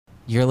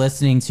You're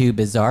listening to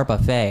Bizarre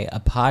Buffet,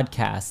 a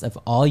podcast of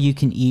all you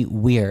can eat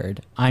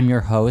weird. I'm your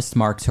host,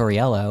 Mark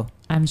Torriello.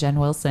 I'm Jen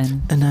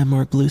Wilson. And I'm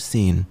Mark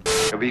Bluestein.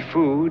 There'll be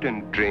food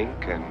and drink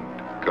and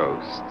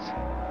ghosts,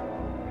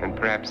 and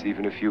perhaps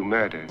even a few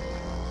murders.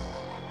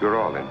 You're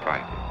all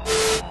invited.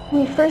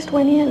 When we first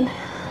went in,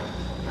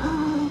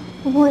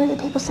 one of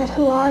the people said,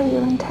 "Who are you?"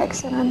 And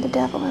Tex said, "I'm the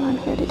devil, and I'm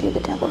here to do the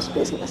devil's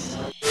business."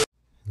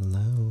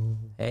 Hello.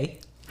 Hey.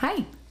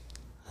 Hi.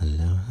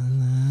 Hello,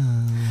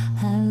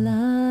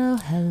 Hello,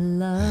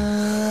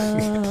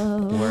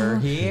 hello. We're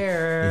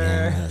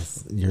here.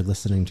 Yes, you're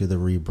listening to the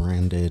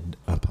rebranded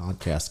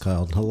podcast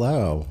called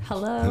Hello.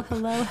 Hello,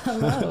 hello,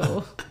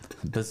 hello.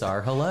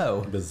 Bizarre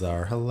hello.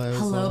 Bizarre Hello.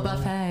 Hello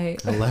buffet.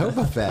 Hello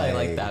buffet. I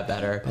like that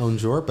better.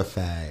 Bonjour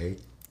buffet.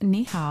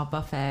 Ni hao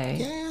buffet.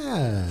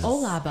 Yes.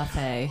 Hola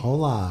buffet.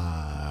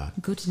 Hola.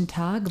 Guten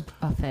Tag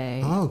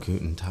buffet. Oh,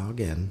 guten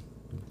Tagen.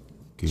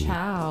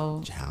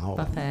 Ciao. Ciao.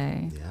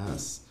 Buffet.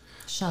 Yes.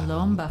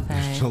 Shalom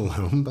buffet.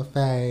 Shalom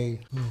buffet.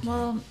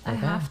 Well, I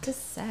have to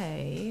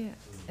say,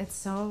 it's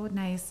so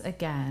nice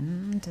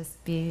again to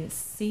be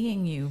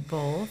seeing you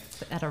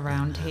both at a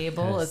round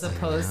table as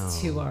opposed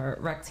to our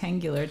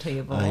rectangular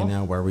table. I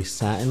know, where we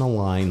sat in a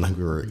line like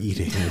we were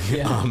eating.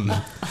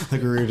 Like we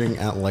were eating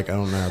at, like, I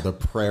don't know, the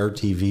Prayer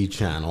TV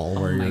channel.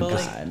 Where my you're But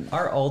just, like,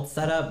 our old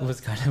setup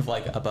was kind of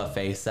like a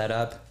buffet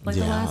setup. Like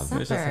Yeah. the Last It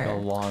was just like a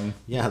Supper. long...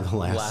 yeah, the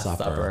Last, Last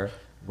Supper. Supper.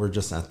 We're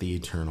just at the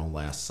eternal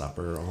Last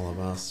Supper, all of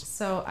us.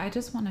 So I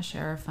just want to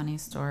share a funny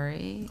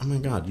story. Oh my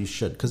God, you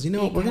should. Because you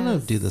know what? We're going to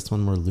Because- do this one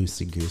more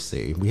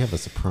loosey-goosey. We have a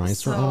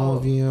surprise for So- all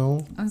of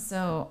you.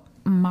 So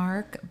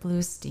Mark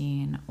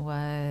Bluestein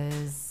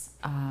was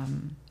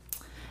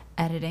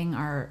editing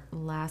our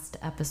last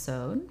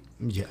episode.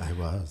 Yeah, I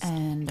was.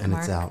 And it's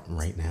Mark- out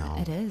right now.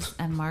 It is.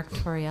 And Mark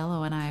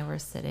Torriello and I were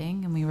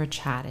sitting and we were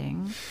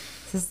chatting.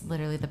 This is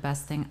literally the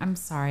best thing. I'm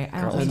sorry.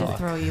 I don't mean to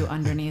throw you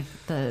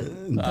underneath the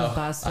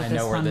bus with I this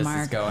know where one, this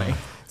Mark. is going.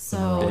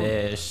 So,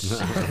 Bish.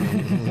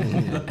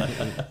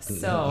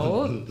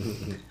 so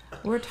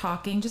we're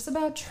talking just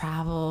about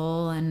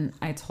travel, and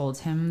I told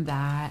him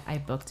that I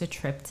booked a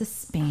trip to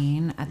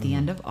Spain at the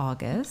end of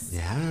August.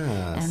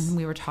 Yes. And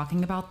we were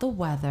talking about the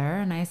weather,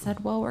 and I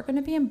said, well, we're going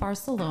to be in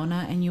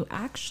Barcelona, and you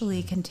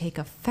actually can take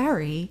a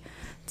ferry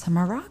to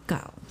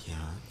Morocco. yeah.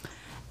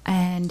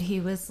 And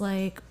he was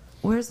like,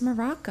 where's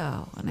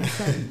Morocco? And I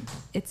said,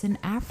 it's in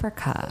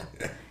Africa.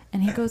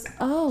 And he goes,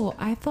 oh,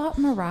 I thought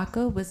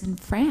Morocco was in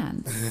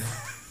France.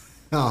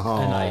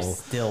 Oh. And I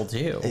still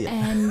do.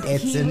 And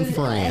It's he in was-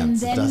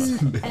 France.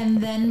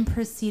 And then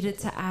proceeded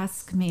to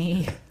ask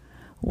me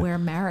where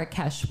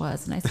Marrakesh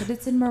was. And I said,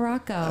 it's in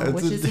Morocco,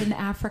 which is in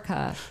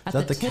Africa, at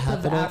that the the tip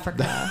of capital?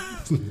 Africa.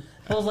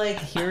 Well, like,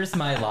 here's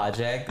my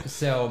logic.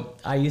 So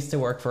I used to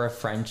work for a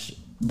French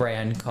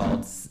brand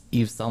called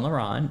Yves Saint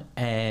Laurent,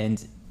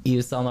 and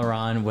Yves Saint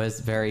Laurent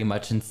was very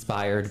much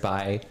inspired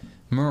by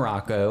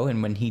Morocco.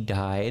 And when he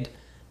died,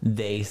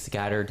 they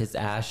scattered his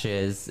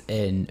ashes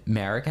in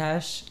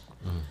Marrakesh.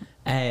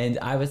 And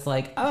I was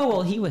like, oh,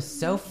 well, he was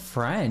so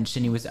French,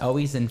 and he was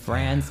always in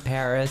France,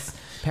 Paris,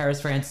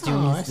 France, doing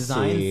Oh, his I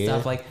design see.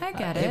 stuff. Like, I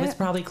get It was it.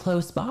 probably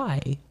close by.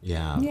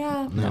 Yeah.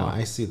 Yeah. No,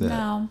 I see that.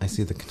 No. I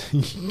see the.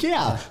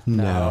 Yeah.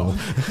 No.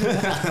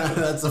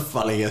 That's the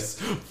funniest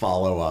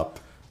follow-up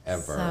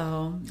ever.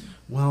 So,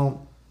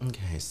 Well,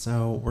 okay,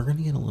 so we're going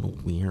to get a little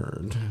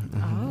weird.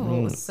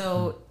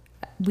 so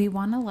we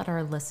want to let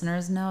our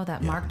listeners know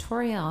that Mark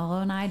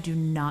Torriello and I do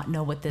not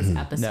know what this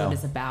episode No.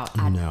 is about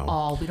at No.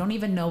 all. We don't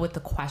even know what the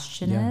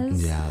question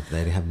is. Yeah,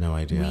 they have no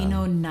idea. We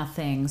know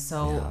nothing.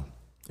 So Yeah.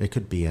 It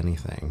could be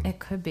anything. it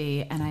could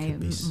be. And I'm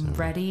be so.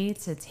 ready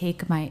to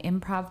take my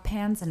improv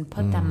pants and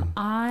put them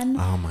on.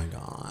 Oh my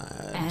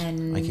God.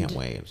 And I can't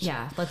wait.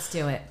 Yeah, let's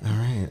do it. All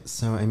right.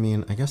 So, I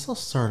mean, I guess I'll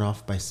start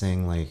off by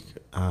saying, like,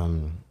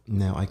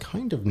 now I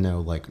kind of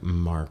know, like,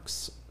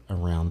 Mark's a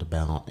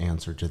roundabout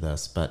answer to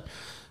this, but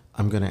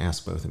I'm going to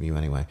ask both of you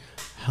anyway.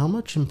 How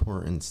much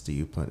importance do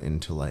you put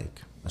into,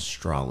 like,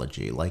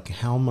 astrology? Like,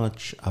 how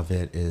much of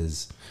it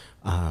is,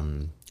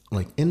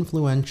 like,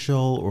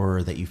 influential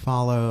or that you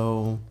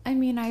follow? I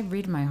mean, I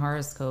read my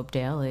horoscope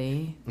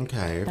daily.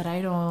 Okay. But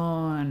I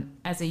don't,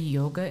 as a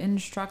yoga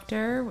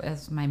instructor,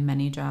 as my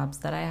many jobs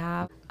that I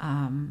have,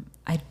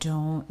 I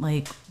don't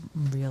like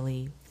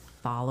really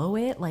follow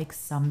it like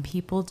some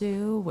people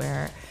do,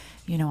 where,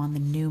 you know, on the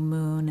new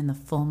moon and the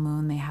full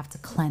moon, they have to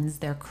cleanse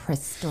their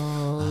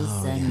crystals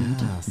Oh, and,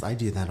 yes. I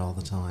do that all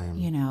the time.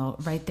 you know,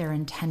 write their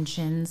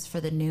intentions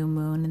for the new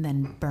moon and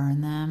then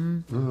burn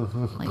them.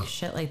 Like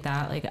shit like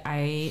that. Like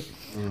I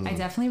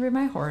definitely read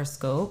my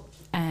horoscope.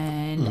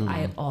 And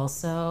I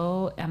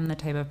also am the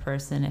type of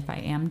person, if I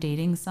am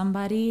dating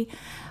somebody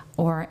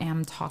or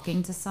am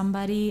talking to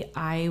somebody,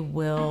 I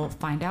will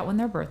find out when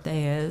their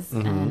birthday is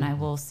and I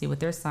will see what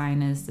their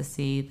sign is to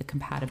see the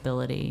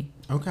compatibility.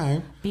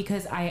 Okay.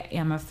 Because I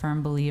am a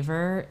firm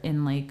believer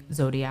in like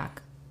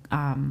zodiac,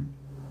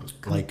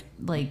 Like,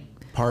 like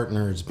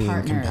partners being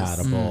Partners.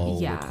 compatible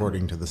Yeah.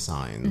 according to the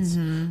signs.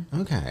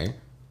 Okay.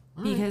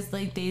 because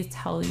like they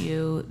tell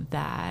you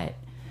that,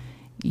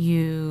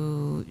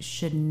 you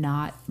should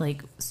not,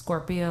 like,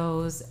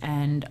 Scorpios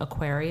and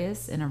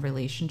Aquarius in a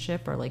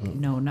relationship are like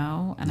no.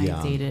 And Yeah.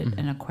 I dated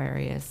an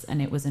Aquarius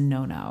and it was a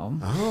no.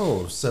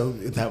 Oh, so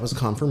that was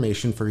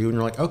confirmation for you, and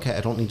you're like, okay,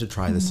 I don't need to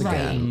try this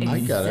again. I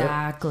get it.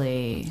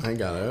 Exactly. I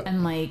got it.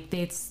 And like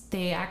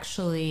they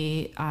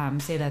actually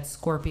say that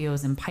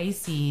Scorpios and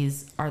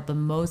Pisces are the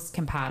most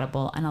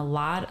compatible, and a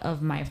lot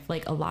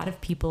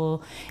of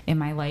people in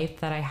my life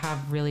that I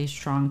have really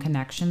strong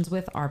connections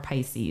with are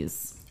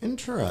Pisces.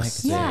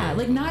 Interesting. Yeah,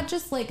 like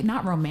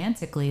not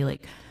romantically,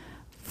 like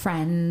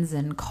friends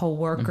and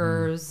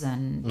coworkers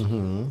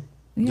and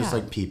Just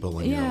like people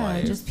in your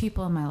life. just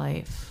people in my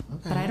life.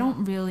 Okay. But I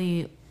don't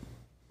really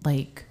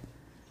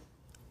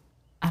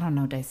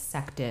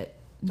dissect it,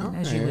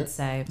 as you Okay. would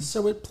say.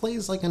 So it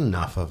plays like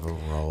enough of a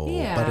role,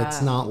 but it's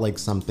Yeah. not like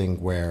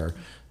something where,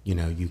 you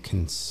know, you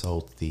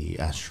consult the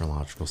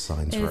astrological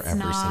signs for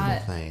every single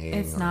thing.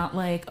 It's not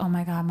like, oh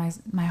my God,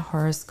 my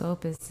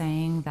horoscope is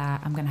saying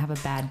that I'm going to have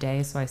a bad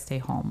day, so I stay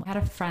home. I had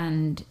a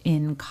friend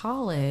in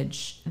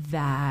college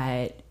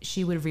that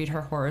she would read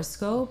her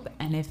horoscope,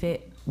 and if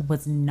it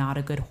was not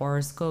a good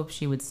horoscope,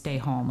 she would stay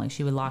home. Like,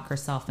 she would lock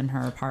herself in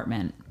her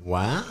apartment.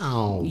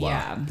 Wow.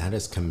 Yeah. That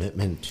is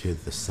commitment to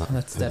the sun.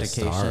 That's to the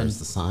dedication. stars,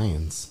 the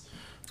signs.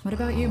 What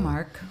about you,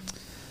 Mark?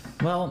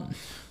 Well,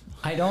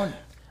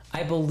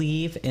 I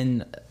believe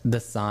in the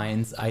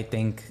signs. I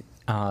think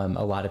a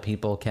lot of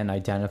people can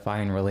identify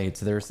and relate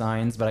to their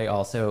signs, but I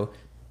also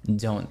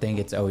don't think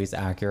it's always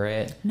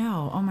accurate.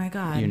 No. Oh my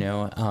God. You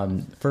know,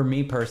 for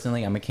me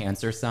personally, I'm a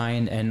Cancer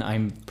sign, and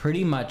I'm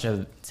pretty much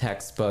a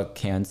textbook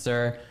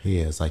Cancer. He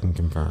is, I can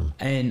confirm.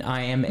 And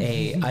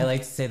I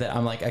like to say that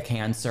I'm like a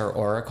Cancer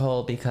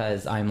oracle,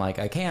 because I'm like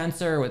a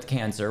Cancer with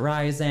Cancer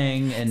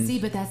rising. And See,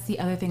 but that's the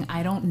other thing.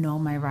 I don't know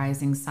my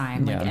rising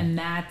sign. Like, Yeah. and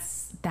that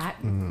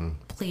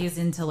plays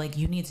into, like,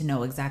 you need to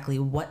know exactly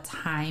what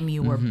time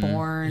you were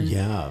born.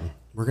 Yeah.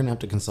 We're going to have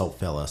to consult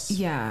Phyllis.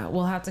 Yeah,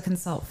 we'll have to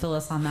consult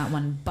Phyllis on that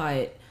one,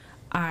 but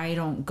I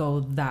don't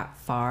go that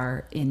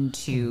far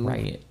into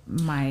Right.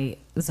 my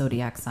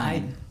zodiac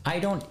sign. I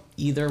don't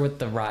either with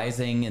the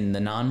rising and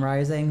the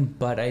non-rising,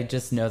 but I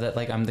just know that,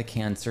 like, I'm the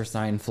Cancer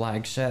sign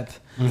flagship.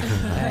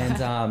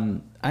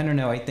 And I don't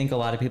know, I think a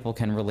lot of people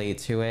can relate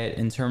to it.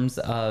 In terms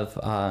of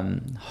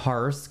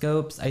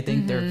horoscopes, I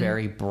think they're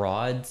very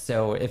broad,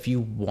 so if you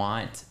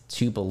want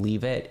to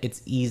believe it,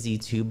 it's easy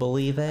to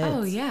believe it.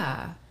 Oh,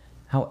 yeah.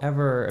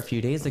 However, a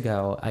few days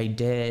ago, I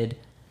did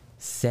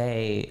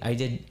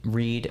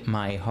read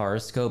my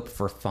horoscope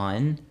for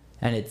fun,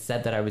 and it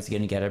said that I was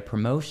going to get a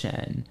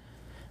promotion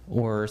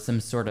or some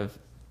sort of,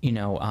 you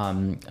know,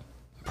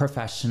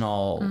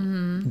 professional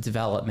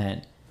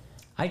development.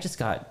 I just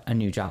got a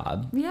new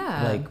job.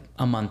 Yeah. Like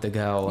a month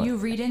ago. You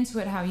read into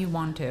it how you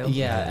want to.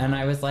 Yeah, and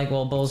I was like,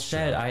 well,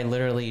 bullshit. I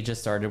literally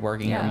just started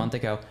working here a Yeah. month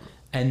ago.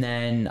 And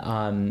then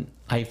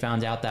I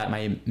found out that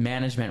my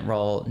management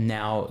role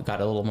now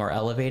got a little more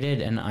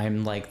elevated, and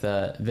I'm like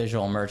the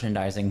visual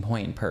merchandising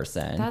point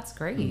person. That's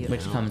great.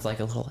 which comes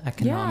like a little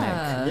economic.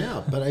 Yeah.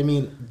 Yeah, but I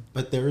mean,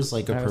 but there's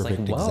like a I was like,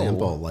 perfect whoa.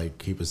 example.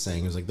 Like he was saying,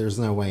 he was like, "There's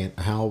no way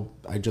how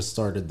I just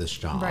started this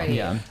job." Right.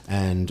 Yeah.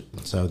 And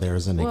so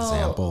there's an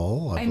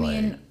example of I like,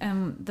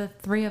 mean, the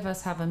three of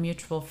us have a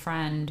mutual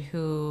friend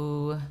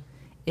who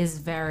is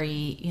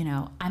very, you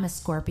know, I'm a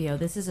Scorpio.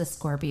 This is a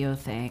Scorpio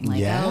thing. Like,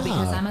 Yeah. oh,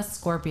 because I'm a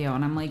Scorpio.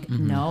 And I'm like,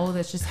 no,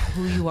 that's just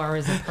who you are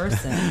as a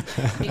person.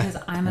 Because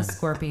I'm a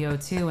Scorpio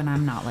too, and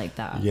I'm not like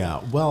that. yeah.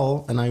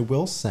 Well, and I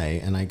will say,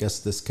 and I guess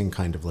this can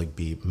kind of like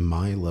be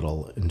my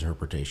little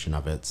interpretation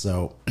of it.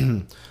 So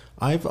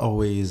I've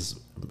always,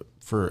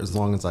 for as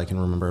long as I can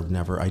remember, I've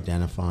never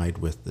identified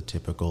with the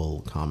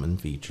typical common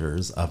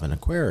features of an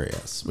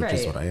Aquarius, which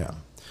is Right. what I am.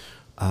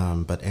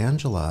 But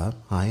Angela,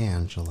 hi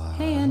Angela.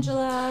 Hey,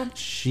 Angela.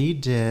 She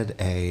did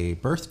a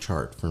birth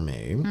chart for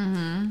me,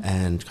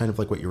 and kind of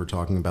like what you were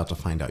talking about to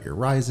find out your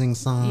rising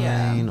sign,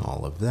 Yeah.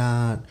 all of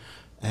that.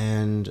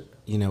 And,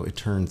 you know, it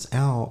turns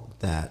out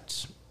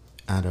that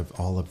out of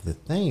all of the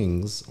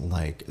things,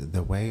 like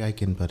the way I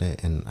can put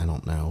it in, I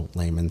don't know,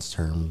 layman's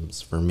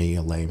terms for me,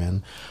 a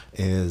layman,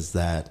 is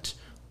that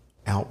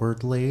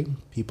outwardly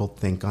people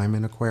think I'm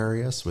an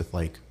Aquarius with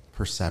like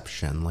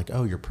perception, like,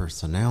 oh, your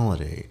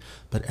personality,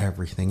 but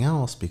everything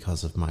else,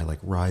 because of my like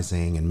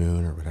rising and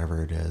moon or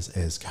whatever it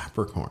is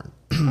Capricorn.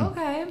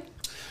 Okay.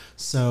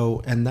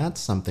 So, and that's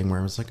something where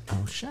I was like,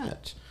 oh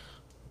shit,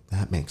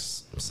 that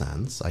makes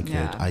sense.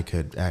 I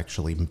could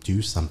actually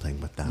do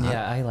something with that.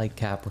 Yeah, I like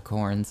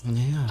Capricorns.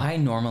 Yeah. I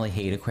normally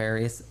hate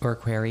Aquarius or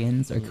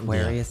Aquarians or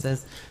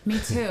Aquariuses. Me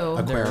too.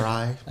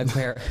 Aquarii.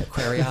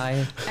 Aquarii.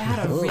 I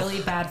had a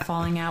really bad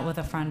falling out with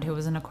a friend who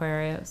was an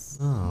Aquarius.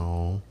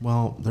 Oh,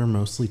 well, they're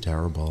mostly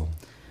terrible.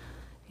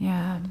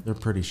 Yeah. They're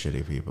pretty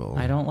shitty people.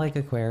 I don't like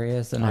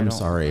Aquarius, and I'm I don't,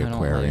 sorry, I don't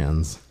like-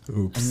 Aquarians.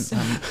 Oops.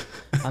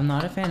 I'm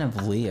not a fan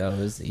of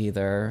Leos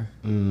either,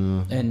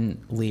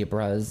 and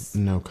Libras.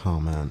 No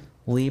comment.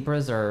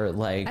 Libras are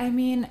like I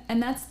mean,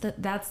 and that's the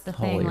thing.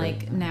 Holier.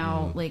 Like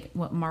now, like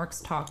what Mark's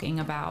talking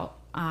about.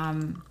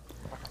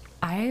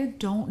 I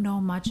don't know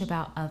much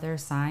about other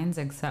signs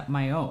except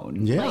my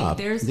own. Yeah, Like,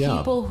 there's yeah.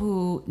 people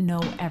who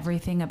know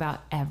everything about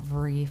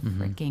every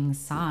freaking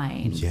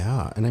sign.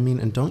 Yeah, and I mean,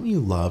 and don't you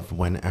love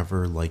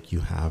whenever like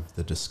you have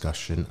the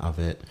discussion of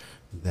it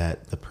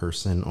that the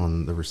person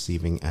on the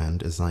receiving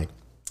end is like,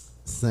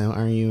 so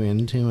are you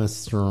into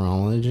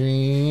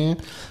astrology?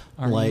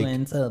 Are you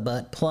into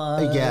butt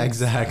plugs? Yeah,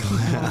 exactly.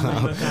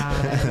 Oh my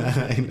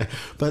God.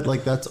 But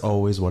like that's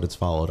always what it's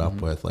followed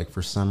up with. Like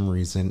for some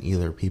reason,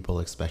 either people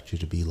expect you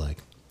to be like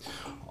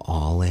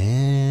all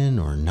in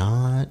or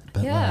not.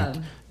 But Yeah.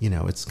 like, you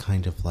know, it's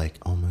kind of like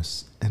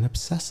almost an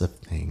obsessive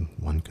thing,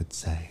 one could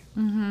say.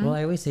 Well,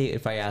 I always say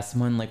if I ask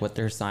someone like what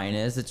their sign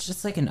is, it's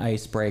just like an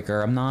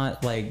icebreaker. I'm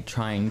not like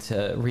trying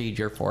to read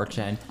your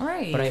fortune.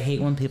 Right. But I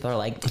hate when people are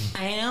like,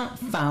 I don't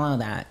follow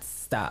that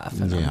stuff.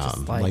 And I'm Yeah,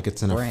 just like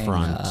it's an bring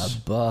affront. a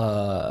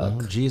book.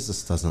 Well,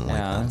 Jesus doesn't like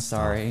Yeah, that.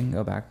 sorry.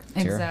 Go back to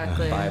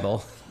Exactly. your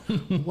Bible.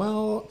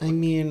 Well, I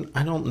mean,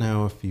 I don't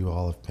know if you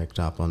all have picked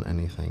up on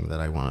anything that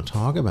I want to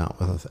talk about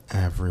with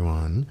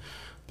everyone,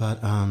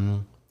 but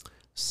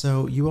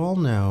so you all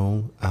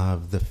know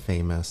of the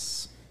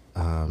famous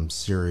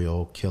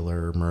serial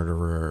killer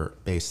murderer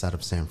based out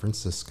of San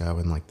Francisco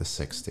in like the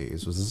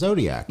 60s was a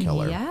Zodiac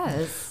killer.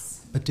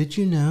 Yes. But did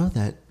you know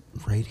that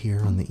right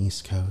here on the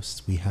East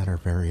Coast we had our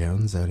very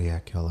own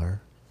Zodiac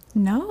killer?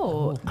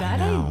 No, that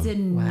know. I did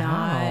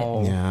not.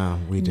 Wow. Yeah,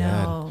 we did.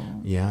 No.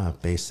 Yeah,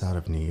 based out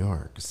of New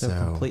York. So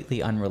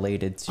completely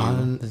unrelated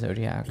to the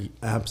Zodiac.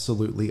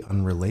 Absolutely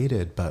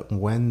unrelated, but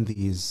when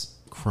these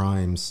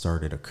crimes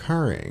started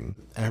occurring,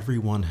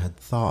 everyone had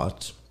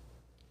thought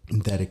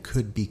that it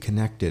could be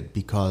connected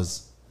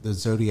because the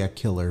Zodiac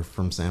killer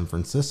from San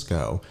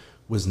Francisco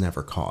was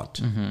never caught.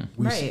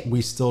 Right.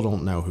 We still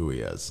don't know who he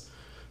is.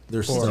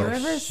 There's Did still, you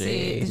ever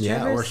see? Did you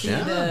yeah, ever or see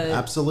yeah, the?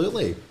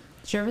 absolutely.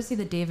 Did you ever see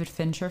the David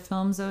Fincher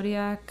film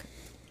Zodiac?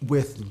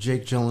 With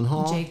Jake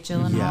Gyllenhaal. Jake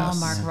Gyllenhaal, Yes.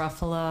 Mark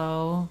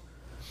Ruffalo.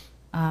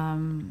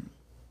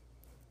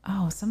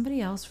 Oh,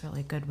 somebody else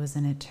really good was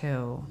in it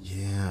too.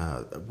 Yeah,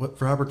 what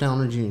Robert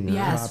Downey Jr.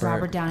 Yes,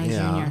 Robert Downey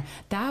Yeah. Jr.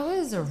 That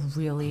was a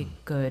really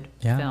good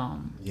Yeah.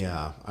 film.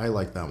 Yeah, I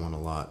like that one a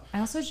lot.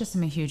 I also just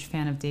am a huge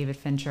fan of David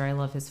Fincher. I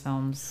love his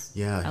films.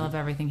 Yeah, I he- love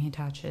everything he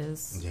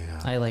touches. Yeah.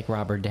 I like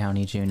Robert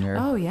Downey Jr.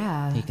 Oh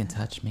yeah. He can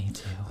touch me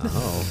too.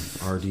 Oh,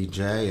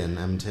 RDJ and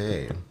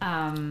MT.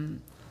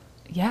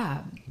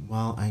 Yeah.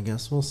 Well, I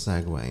guess we'll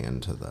segue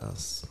into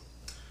this.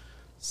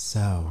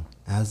 So,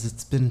 as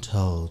it's been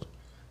told,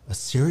 a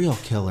serial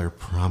killer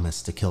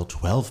promised to kill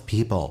 12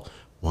 people,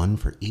 one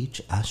for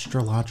each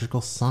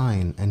astrological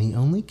sign, and he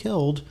only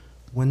killed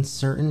when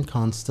certain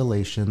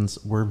constellations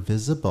were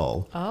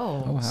visible.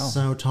 Oh. wow.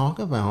 So, talk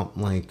about,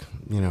 like,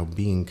 you know,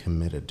 being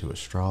committed to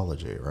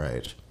astrology,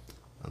 right?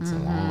 That's a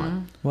lot.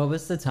 What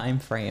was the time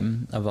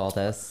frame of all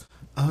this?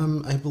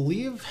 I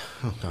believe.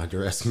 Oh God,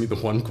 you're asking me the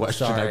one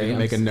question I Sorry, didn't I'm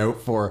make a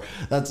note for.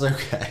 That's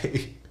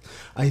okay.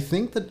 I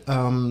think that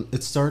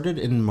it started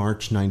in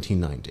March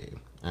 1990.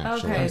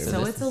 Actually. Okay,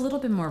 so it's a little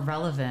bit more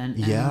relevant.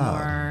 And Yeah,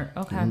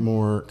 More, okay.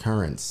 more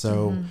current.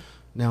 So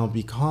now,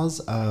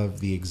 because of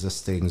the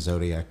existing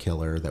Zodiac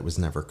killer that was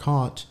never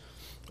caught,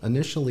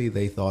 initially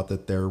they thought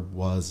that there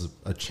was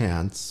a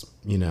chance,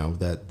 you know,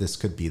 that this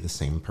could be the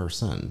same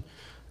person.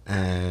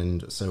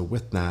 And so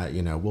with that,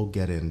 you know, we'll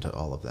get into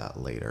all of that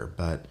later.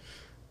 But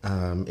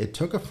it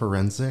took a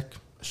forensic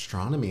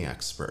astronomy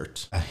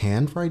expert, a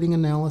handwriting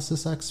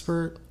analysis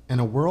expert, and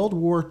a World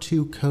War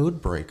II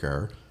code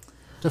breaker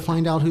to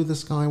find out who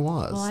this guy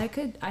was. Well, I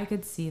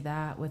could see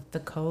that with the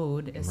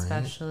code,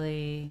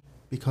 especially.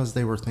 Because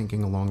they were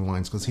thinking along the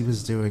lines, because he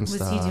was doing Was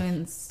stuff. he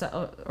doing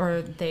stuff,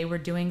 or they were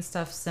doing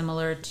stuff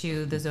similar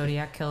to the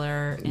Zodiac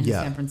killer in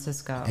Yeah. San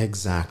Francisco?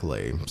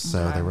 Exactly. So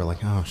Okay. they were like,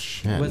 oh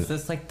shit. Was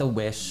this like the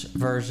Wish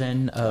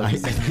version of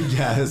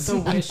yes. The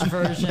Wish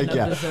version of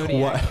the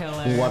Zodiac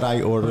killer. What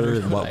I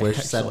ordered, what I Wish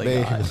sent actually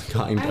me, got.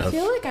 kind I of.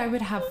 feel like I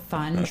would have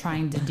fun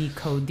trying to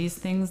decode these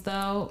things,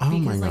 though, Oh my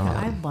because like God.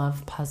 I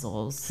love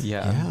puzzles.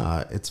 Yeah.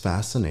 Yeah, it's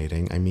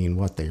fascinating. I mean,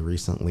 what they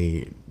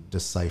recently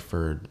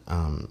deciphered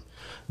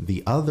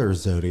the other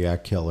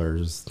Zodiac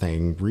killers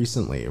thing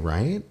recently,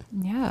 right?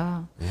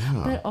 Yeah.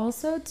 Yeah. But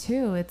also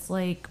too, it's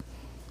like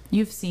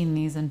you've seen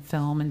these in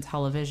film and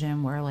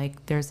television where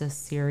like there's a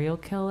serial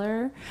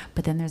killer,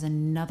 but then there's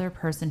another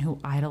person who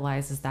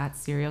idolizes that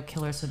serial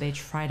killer, so they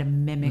try to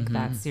mimic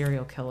that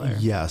serial killer.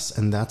 Yes,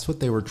 and that's what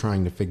they were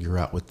trying to figure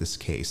out with this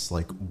case.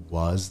 Like,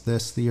 was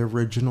this the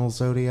original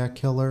Zodiac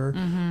killer,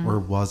 or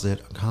was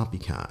it a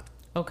copycat?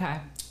 Okay.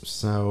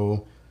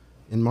 So,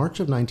 in March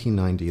of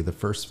 1990, the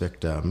first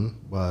victim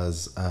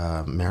was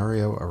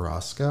Mario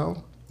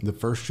Orozco, the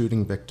first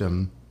shooting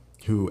victim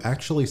who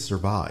actually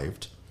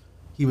survived.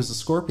 He was a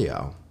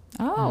Scorpio.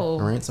 Oh. All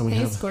right, so we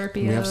have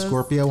Scorpios.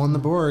 Scorpio on the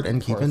board,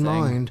 and keep Poor in thing.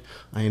 mind,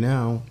 I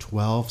know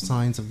 12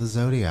 signs of the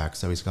zodiac,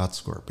 so he's got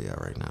Scorpio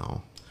right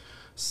now.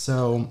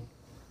 So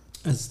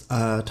as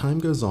time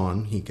goes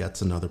on, he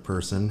gets another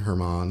person,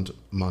 Herman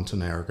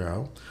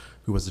Montenegro,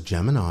 who was a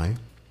Gemini.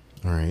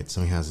 All right,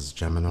 so he has his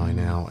Gemini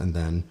now, and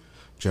then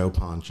Joe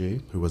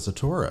Ponchi, who was a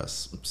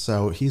Taurus.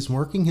 So he's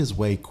working his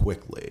way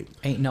quickly.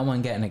 Ain't no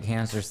one getting a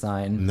Cancer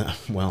sign. No,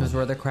 well, Because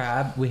we're the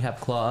crab, we have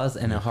claws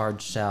and a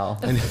hard shell.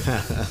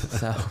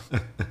 So,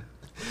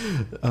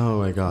 oh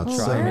my God. Well,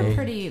 So we're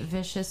pretty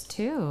vicious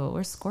too.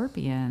 We're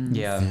scorpions.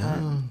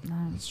 yeah.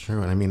 it's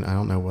true. And I mean, I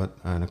don't know what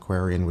an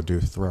Aquarian would do,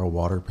 throw a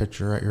water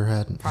pitcher at your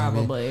head.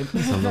 Probably.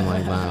 Something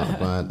like that.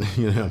 But,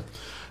 you know.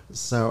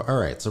 So, all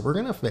right. So we're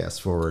going to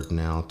fast forward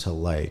now to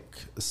like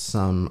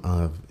some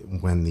of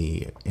when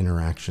the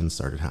interaction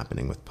started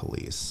happening with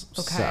police.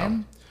 Okay. So,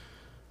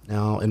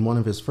 now, in one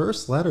of his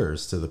first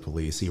letters to the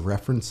police, he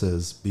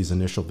references these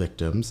initial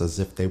victims as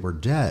if they were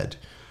dead.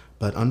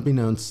 But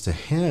unbeknownst to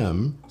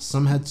him,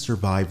 some had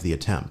survived the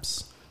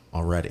attempts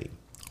already.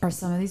 Are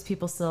some of these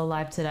people still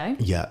alive today?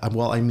 Yeah.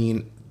 Well, I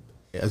mean,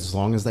 as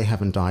long as they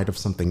haven't died of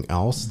something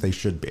else, they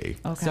should be.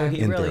 Okay. So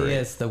he In really theory.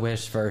 is the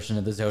Wish version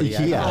of the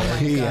Zodiac. Yeah, Oh my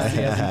God. He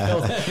hasn't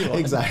killed anyone.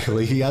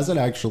 exactly. He hasn't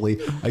actually.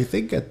 I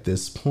think at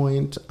this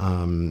point,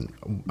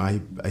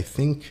 I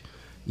think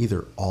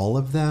either all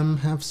of them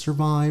have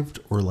survived,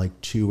 or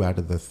like 2 out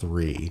of the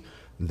 3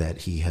 that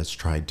he has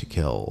tried to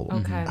kill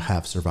Okay.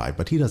 have survived.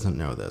 But he doesn't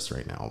know this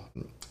right now.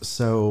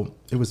 So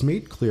it was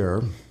made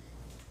clear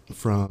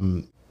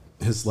from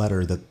his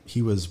letter that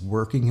he was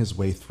working his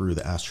way through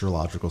the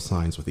astrological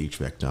signs with each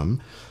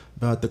victim.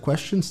 But the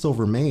question still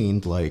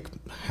remained, like,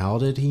 how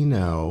did he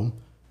know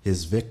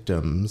his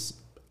victims'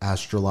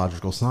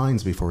 astrological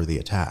signs before the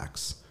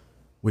attacks?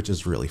 Which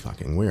is really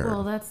fucking weird.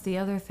 Well, that's the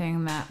other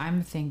thing that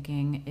I'm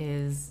thinking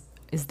is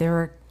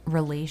there a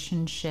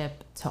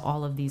relationship to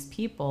all of these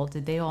people?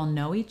 Did they all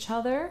know each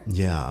other?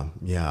 yeah.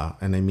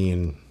 And I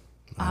mean,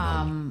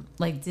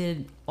 Like,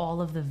 did all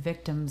of the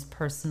victims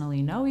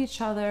personally know each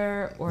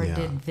other, or Yeah.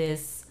 did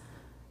this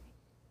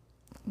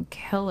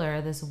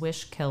killer, this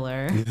wish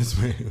killer, this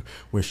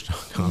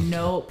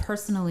Wish.com.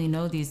 personally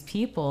know these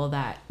people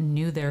that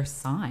knew their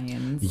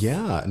signs?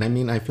 Yeah, and I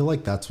mean, I feel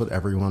like that's what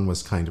everyone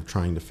was kind of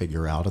trying to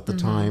figure out at the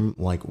time,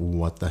 like,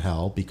 what the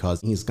hell,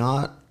 because he's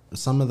got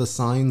some of the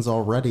signs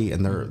already,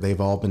 and they've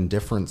all been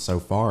different so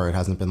far. It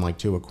hasn't been like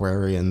 2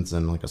 Aquarians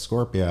and like a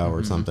Scorpio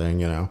or something,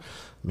 you know,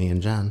 me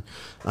and Jen.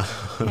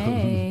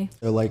 Hey.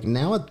 So, like,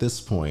 now at this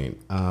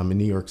point, in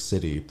New York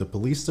City, the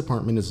police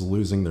department is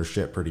losing their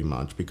shit pretty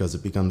much because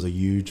it becomes a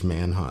huge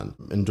manhunt.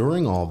 And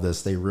during all of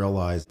this, they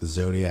realized the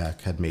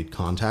Zodiac had made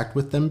contact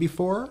with them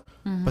before,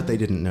 but they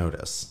didn't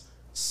notice.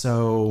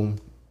 So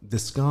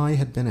this guy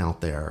had been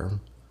out there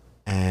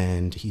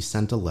and he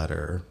sent a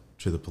letter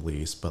to the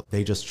police, but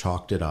they just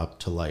chalked it up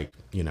to, like,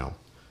 you know,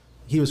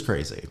 he was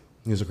crazy.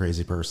 He was a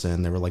crazy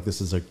person. They were like,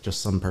 this is just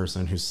some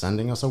person who's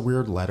sending us a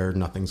weird letter.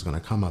 Nothing's going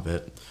to come of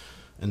it,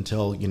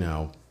 until, you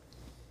know,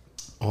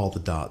 all the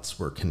dots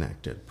were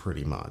connected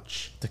pretty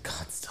much. The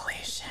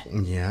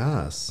constellation.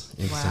 Yes,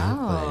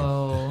 exactly.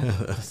 Wow.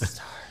 The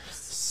stars.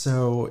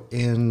 So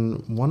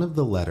in one of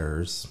the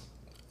letters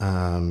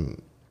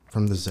from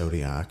the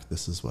Zodiac,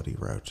 this is what he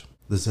wrote.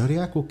 The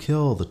Zodiac will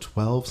kill the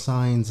 12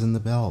 signs in the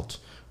belt.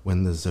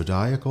 When the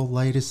zodiacal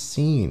light is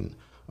seen,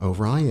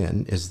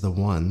 Orion is the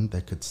one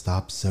that could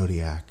stop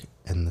Zodiac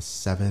and the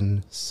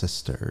 7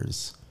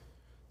 sisters.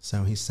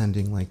 So he's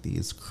sending like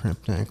these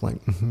cryptic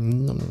like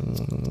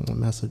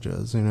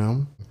messages, you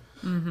know?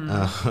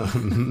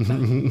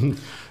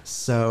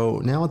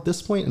 So now at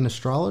this point, an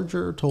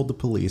astrologer told the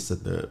police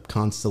that the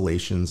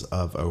constellations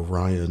of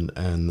Orion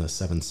and the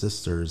 7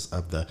 sisters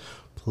of the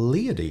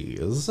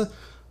Pleiades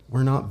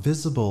were not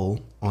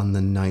visible on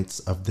the nights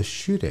of the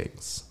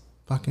shootings.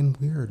 Fucking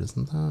weird,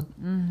 isn't that?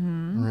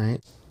 Right?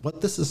 What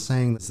this is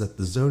saying is that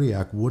the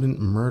Zodiac wouldn't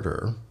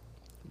murder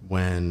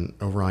when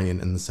Orion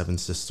and the 7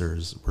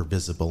 sisters were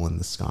visible in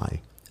the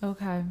sky.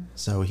 Okay.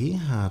 So he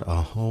had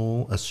a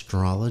whole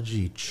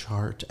astrology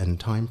chart and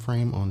time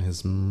frame on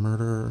his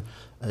murder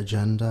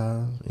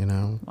agenda, you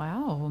know?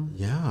 Wow.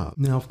 Yeah.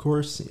 Now, of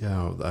course, you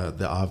know,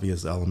 the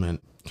obvious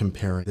element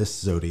comparing this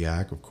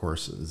Zodiac, of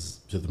course, is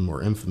to the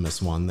more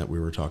infamous one that we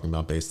were talking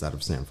about based out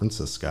of San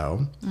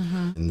Francisco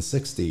in the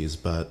 60s.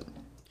 But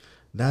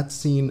that's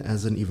seen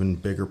as an even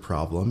bigger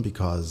problem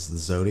because the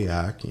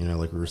Zodiac, you know,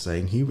 like we were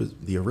saying,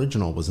 the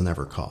original was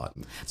never caught.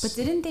 But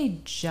didn't they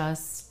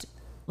just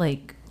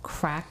like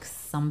crack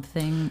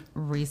something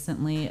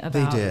recently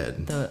about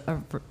did.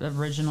 the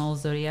original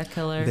Zodiac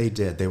killer? They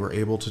did. They were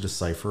able to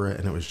decipher it,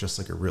 and it was just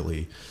like a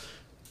really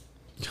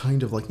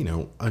kind of like, you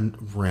know, a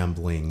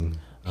rambling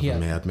of Yeah. a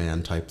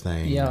madman type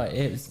thing. Yeah,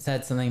 it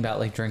said something about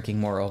like drinking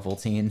more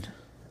Ovaltine.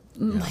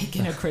 Like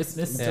in a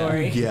Christmas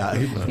story. Yeah.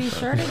 Be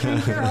sure to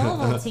drink your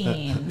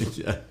Ovaltine.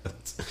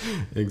 Yes,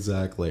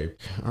 exactly.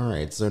 All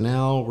right, so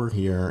now we're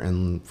here,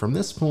 and from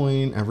this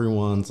point,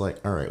 everyone's like,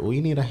 all right,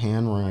 we need a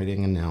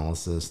handwriting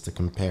analysis to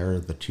compare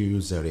the 2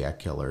 Zodiac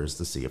killers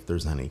to see if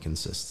there's any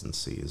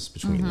consistencies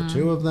between the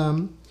 2 of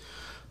them.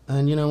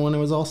 And, you know, when it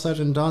was all said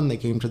and done, they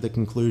came to the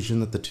conclusion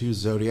that the 2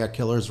 Zodiac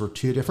killers were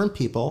 2 different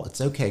people. It's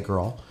okay,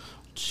 girl.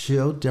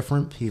 2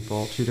 different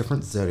people, 2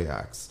 different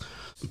Zodiacs.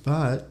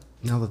 But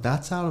now that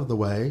that's out of the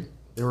way,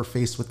 they were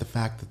faced with the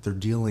fact that they're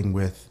dealing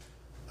with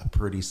a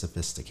pretty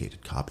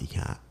sophisticated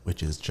copycat,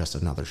 which is just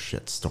another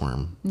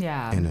shitstorm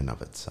Yeah. in and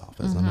of itself,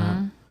 isn't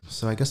it?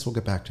 So I guess we'll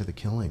get back to the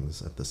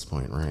killings at this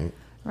point, right?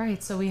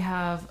 Right. So we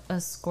have a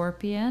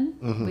scorpion.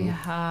 We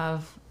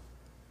have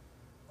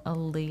a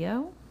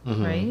Leo,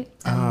 right?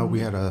 We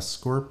had a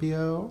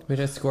Scorpio. We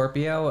had a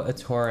Scorpio, a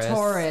Taurus.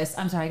 Taurus.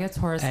 I'm sorry, I got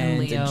Taurus and,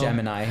 And Leo. a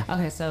Gemini.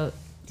 Okay, so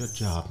Good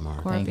job,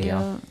 Mark. Thank you.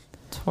 Scorpio,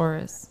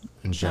 Taurus,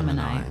 And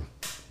Gemini.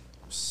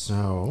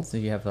 So, So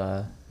you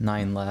have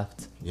 9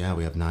 left. yeah,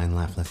 we have 9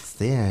 left. Let's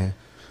see.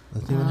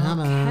 Let's see what Okay.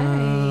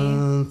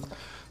 happens.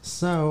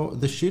 So,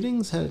 the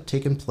shootings had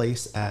taken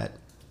place at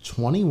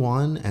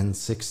 21 and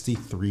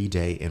 63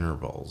 day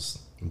intervals,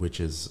 which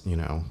is,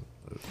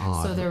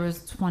 odd. So there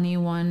was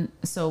 21.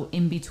 So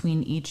in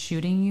between each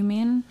shooting, you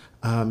mean?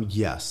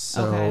 Yes.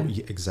 So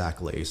Okay.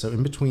 exactly. So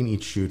in between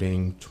each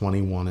shooting,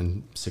 21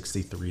 and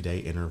 63 day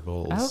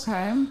intervals.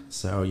 Okay.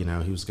 So,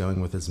 he was going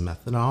with his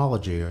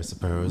methodology, I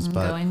suppose.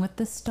 But Going with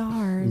the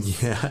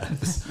stars.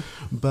 yes.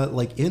 But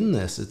like in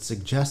this, it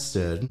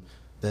suggested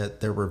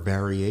that there were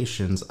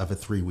variations of a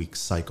 3-week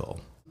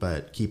cycle.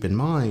 But keep in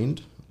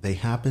mind, they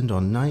happened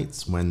on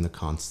nights when the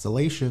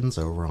constellations,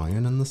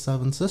 Orion and the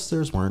Seven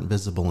Sisters, weren't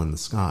visible in the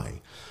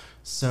sky.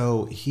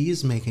 So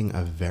he's making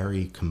a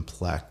very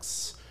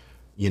complex,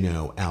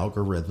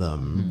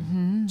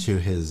 algorithm to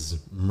his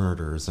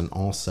murders. And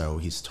also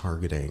he's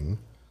targeting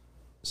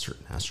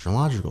certain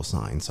astrological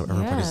signs. So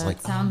everybody's Yeah, like,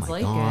 it sounds oh my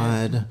like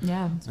God. it.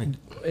 Yeah.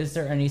 Is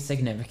there any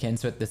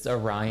significance with this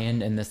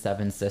Orion and the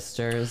Seven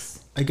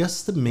Sisters? I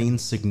guess the main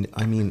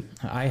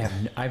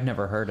I've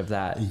never heard of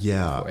that.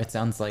 Yeah. before. It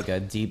sounds like a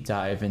deep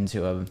dive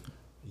into a.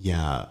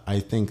 yeah, I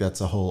think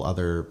that's a whole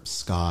other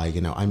sky.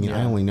 I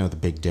Yeah. only know the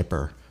Big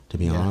Dipper, to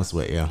be honest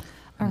with you.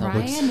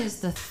 Orion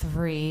is the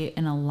 3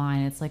 in a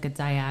line. It's like a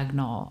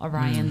diagonal.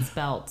 Orion's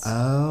belt.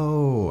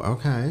 Oh,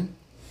 okay.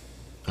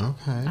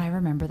 Okay. I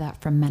remember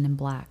that from Men in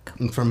Black,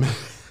 From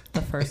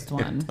the first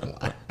one.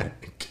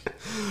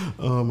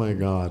 oh my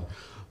God.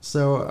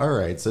 So, all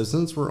right. So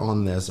since we're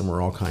on this and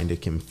we're all kind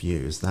of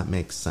confused, that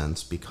makes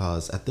sense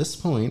because at this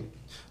point,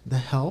 the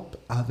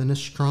help of an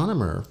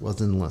astronomer was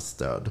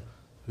enlisted,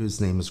 whose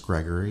name is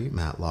Gregory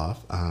Matloff,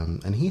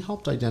 and he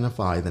helped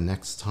identify the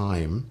next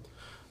time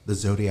the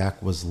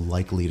zodiac was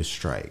likely to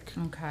strike.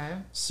 Okay.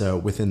 So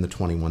within the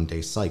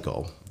 21-day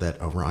cycle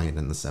that Orion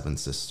and the Seven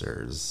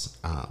Sisters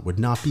would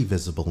not be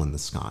visible in the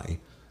sky.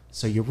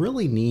 So you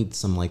really need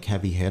some like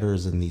heavy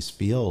hitters in these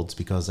fields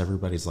because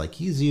everybody's like,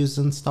 he's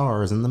using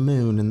stars and the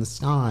moon and the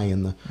sky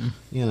and the,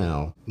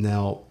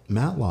 Now,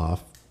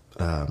 Matloff...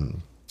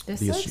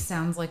 This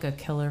sounds like a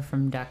killer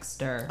from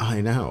Dexter.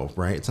 I know,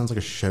 right? It sounds like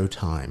a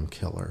Showtime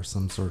killer,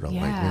 some sort of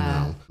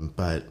Yeah.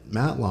 But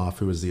Matloff,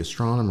 who was the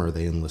astronomer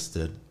they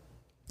enlisted,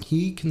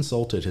 he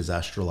consulted his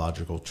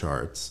astrological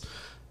charts,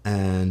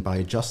 and by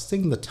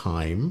adjusting the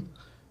time,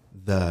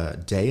 the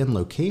day and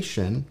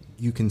location,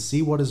 you can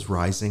see what is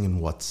rising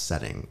and what's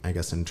setting, I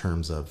guess, in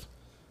terms of,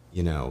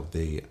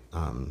 the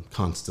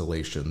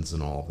constellations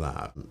and all of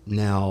that.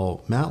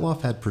 Now,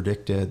 Matloff had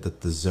predicted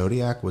that the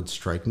zodiac would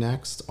strike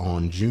next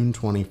on June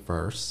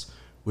 21st,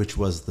 which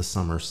was the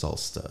summer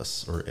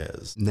solstice, or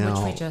is.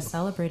 Now, which we just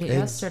celebrated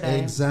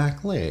yesterday.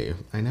 Exactly.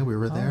 I know we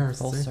were there.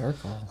 Full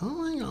circle. Oh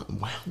my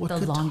God. Wow, what The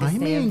good longest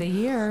timing. day of the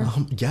year.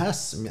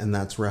 Yes, and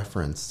that's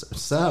referenced.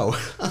 So,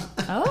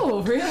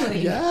 Oh,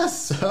 really?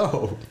 yes.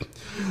 So,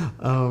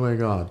 oh my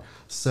God.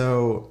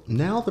 So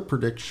now the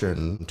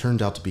prediction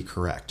turned out to be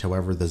correct.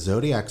 However, the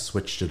Zodiac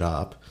switched it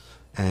up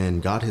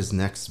and got his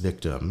next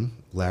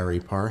victim,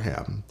 Larry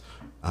Parham,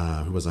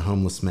 who was a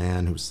homeless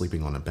man who was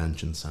sleeping on a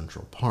bench in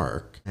Central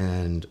Park.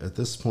 And at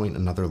this point,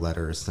 another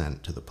letter is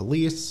sent to the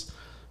police.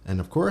 And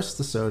of course,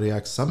 the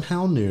Zodiac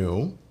somehow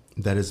knew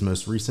that his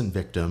most recent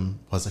victim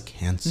was a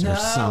Cancer No,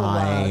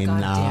 sign.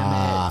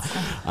 God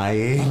damn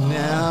I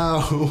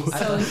know.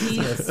 So he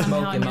Smoke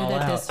somehow him knew all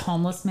that out. this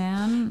homeless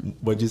man,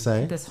 What'd you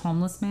say?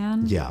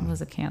 Yeah.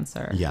 was a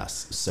Cancer.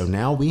 Yes. So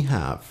now we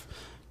have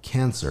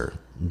Cancer,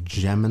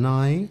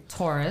 Gemini,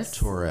 Taurus,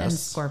 Taurus,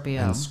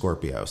 and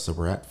Scorpio. So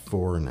we're at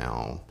 4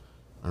 now.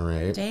 All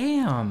right.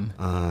 Damn.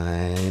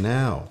 I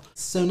know.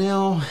 So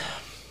now,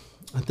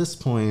 at this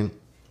point,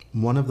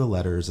 one of the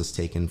letters is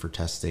taken for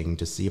testing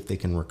to see if they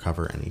can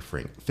recover any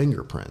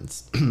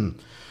fingerprints.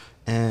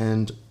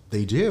 And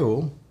they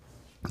do.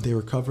 They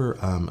recover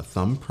a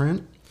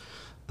thumbprint.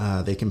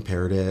 They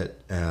compared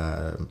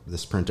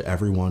this print to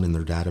everyone in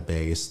their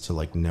database to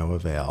like no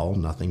avail.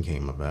 Nothing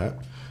came of it.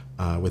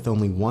 With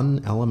only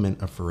one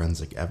element of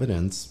forensic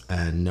evidence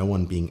and no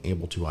one being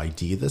able to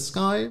ID this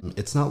guy,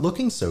 it's not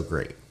looking so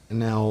great.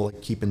 Now,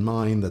 keep in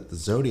mind that the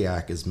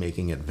Zodiac is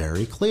making it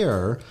very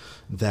clear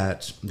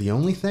that the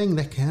only thing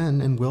that can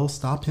and will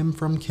stop him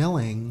from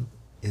killing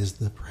is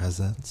the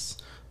presence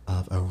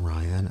of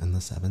Orion and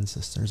the Seven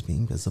Sisters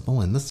being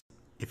visible in the sky.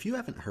 If you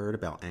haven't heard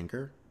about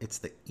Anchor, it's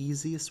the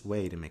easiest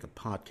way to make a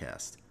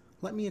podcast.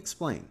 Let me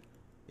explain.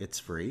 It's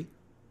free.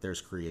 There's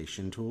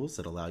creation tools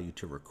that allow you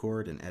to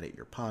record and edit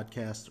your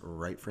podcast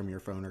right from your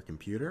phone or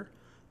computer.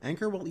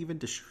 Anchor will even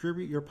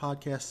distribute your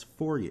podcast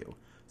for you,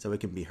 so it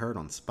can be heard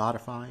on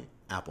Spotify,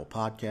 Apple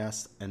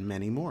Podcasts, and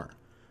many more.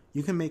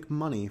 You can make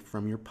money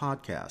from your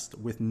podcast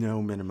with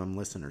no minimum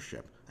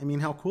listenership. I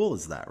mean, how cool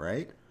is that,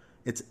 right?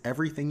 It's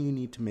everything you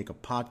need to make a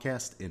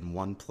podcast in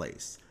one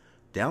place.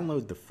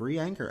 Download the free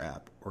Anchor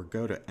app or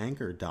go to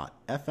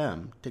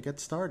anchor.fm to get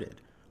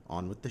started.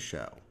 On with the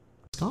show.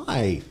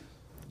 Sky,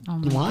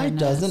 why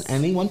doesn't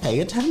anyone pay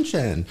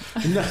attention?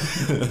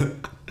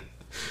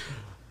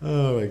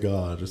 Oh my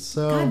god.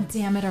 So God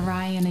damn it,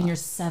 Orion and your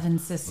 7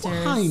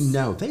 sisters. I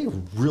know. They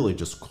really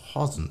just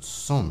causing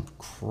some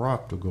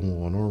crap to go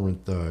on,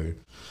 aren't they?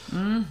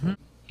 Mm-hmm.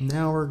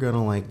 Now we're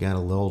gonna get a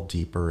little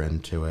deeper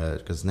into it,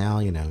 because now,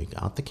 you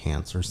got the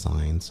Cancer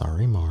sign.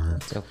 Sorry, Mark.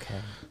 It's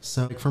okay.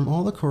 So from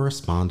all the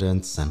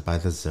correspondence sent by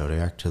the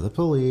Zodiac to the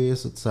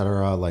police,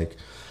 etc.,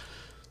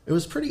 it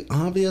was pretty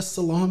obvious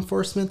to law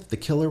enforcement that the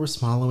killer was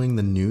following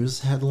the news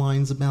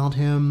headlines about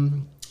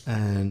him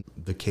and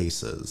the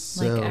cases.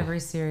 Like every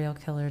serial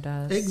killer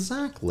does.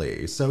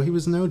 Exactly. So he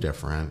was no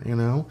different,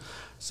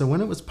 So when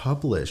it was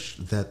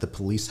published that the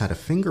police had a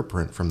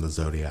fingerprint from the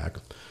Zodiac,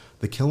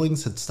 the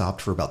killings had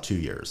stopped for about 2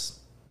 years,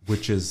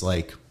 which is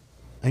I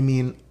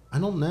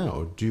don't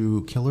know.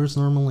 Do killers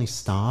normally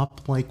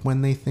stop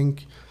when they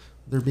think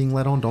they're being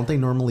led on? Don't they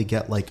normally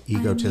get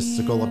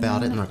egotistical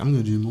about it and I'm going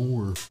to do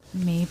more?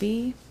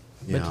 Maybe.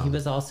 Yeah. But he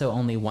was also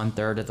only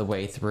 1/3 of the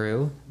way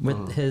through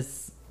with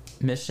his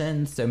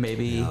mission, so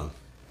maybe... Yeah.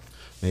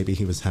 Maybe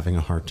he was having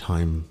a hard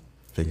time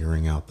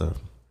figuring out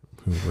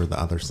who were the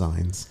other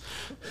signs.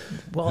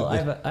 Well,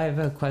 I have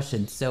a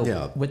question.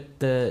 So with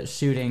the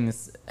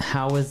shootings,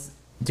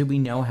 do we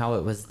know how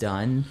it was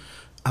done?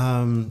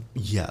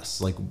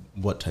 Yes.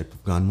 What type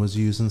of gun was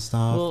used and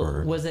stuff? Well,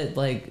 or was it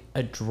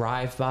a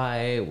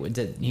drive-by?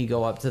 Did he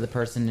go up to the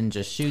person and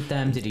just shoot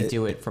them? Did he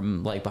do it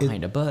from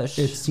behind a bush?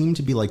 It seemed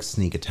to be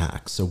sneak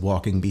attacks. So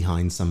walking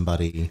behind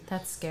somebody.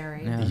 That's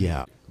scary.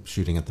 Yeah.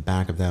 Shooting at the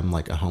back of them,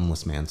 like a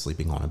homeless man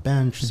sleeping on a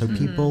bench. So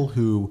people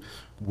who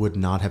would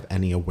not have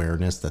any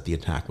awareness that the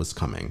attack was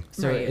coming.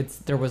 So Right.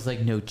 there was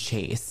no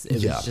chase.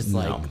 It was just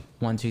no.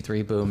 1, 2,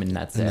 3, boom, and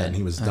that's it. And then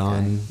he was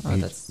done. Oh,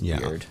 that's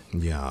weird.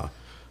 Yeah.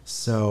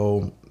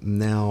 So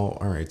now,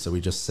 all right, so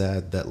we just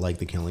said that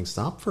the killing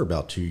stopped for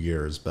about 2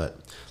 years, but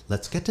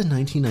let's get to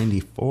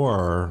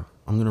 1994.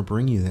 I'm going to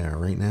bring you there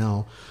right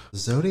now.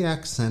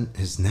 Zodiac sent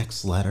his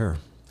next letter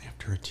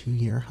after a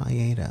 2-year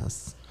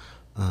hiatus,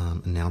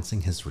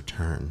 announcing his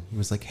return. He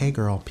was like, hey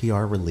girl,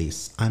 PR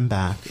release. I'm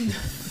back.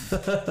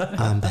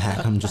 I'm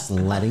back. I'm just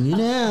letting you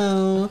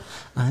know.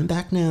 I'm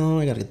back now.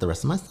 I got to get the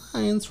rest of my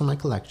signs for my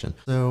collection.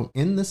 So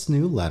in this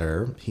new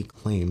letter, he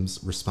claims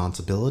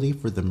responsibility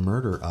for the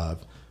murder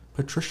of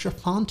Patricia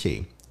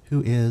Fonte,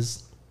 who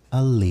is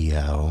a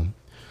Leo.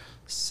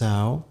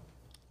 So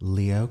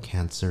Leo,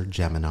 Cancer,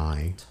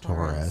 Gemini,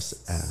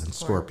 Taurus, and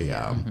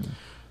Scorpio. Mm-hmm.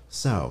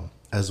 So,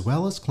 as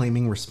well as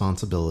claiming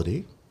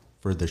responsibility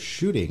for the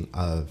shooting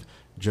of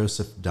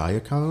Joseph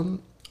Diacone,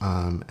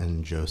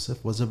 and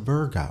Joseph was a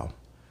Virgo.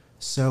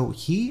 So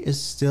he is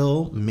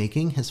still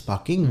making his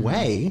fucking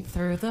way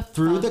Through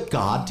the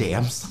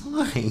goddamn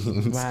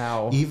signs.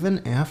 Wow.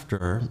 Even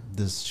after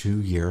this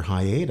 2-year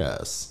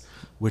hiatus,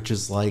 which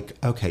is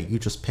okay, you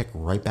just pick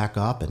right back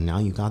up and now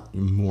you got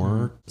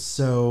more.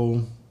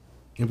 So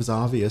it was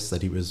obvious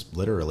that he was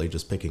literally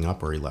just picking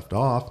up where he left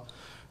off.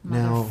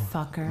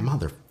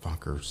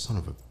 Motherfucker, son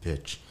of a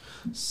bitch.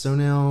 So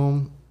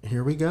now,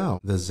 here we go.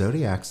 The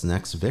Zodiac's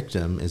next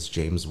victim is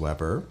James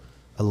Weber,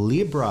 a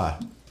Libra.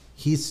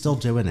 He's still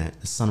doing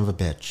it, son of a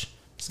bitch.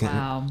 He's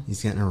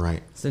getting it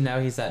right. So now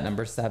he's at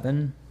number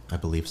 7. I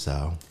believe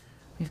so.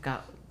 We've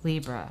got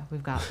Libra.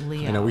 We've got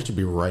Leo. I know, we should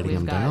be writing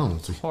them down.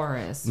 We've got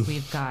Taurus.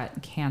 We've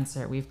got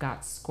Cancer. We've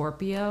got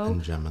Scorpio.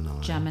 And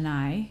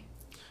Gemini.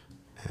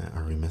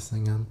 Are we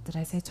missing him? Did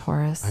I say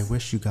Taurus? I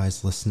wish you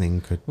guys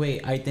listening could...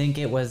 Wait, I think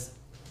it was...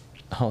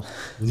 Oh.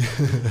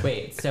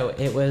 Wait, so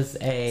it was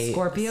a...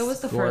 Scorpio was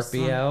the first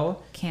one.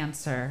 Scorpio.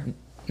 Cancer.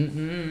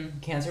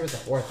 Cancer was the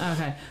 4th.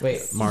 Okay.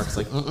 Wait, Mark's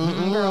like...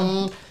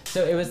 girl.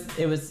 So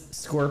it was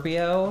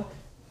Scorpio,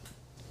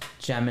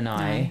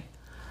 Gemini,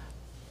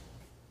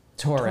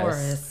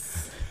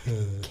 Taurus,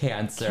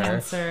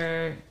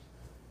 Cancer,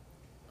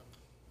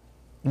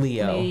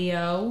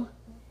 Leo,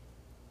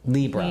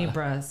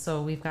 Libra.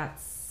 So we've got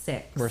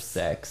 6. We're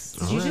 6.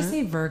 Did you just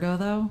say Virgo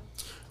though?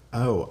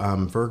 Oh,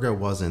 Virgo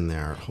was in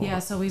there. Yeah,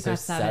 so we've got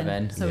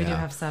 7. So we do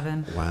have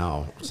 7.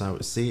 Wow. So,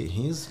 see,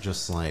 he's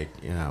just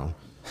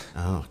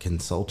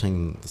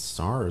consulting the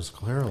stars,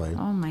 clearly.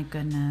 Oh my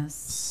goodness.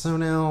 So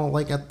now,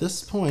 at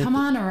this point... Come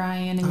on,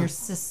 Orion and your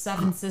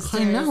 7 sisters.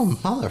 I know,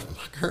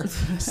 motherfucker.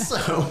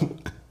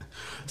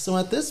 So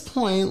at this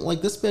point,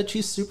 this bitch,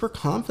 he's super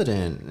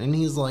confident. And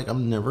he's like,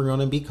 I'm never going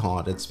to be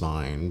caught. It's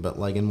fine. But,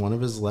 in one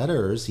of his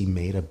letters, he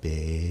made a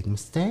big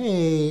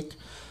mistake.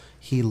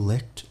 He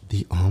licked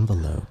the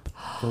envelope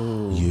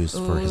used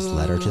for his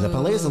letter to the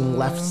police and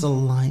left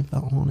saliva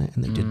on it.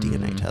 And they did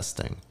DNA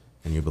testing.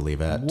 Can you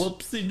believe it?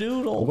 Whoopsie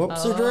doodle.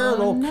 Whoopsie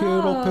doodle,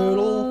 poodle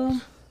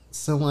poodle.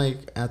 So,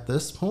 at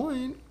this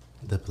point,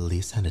 The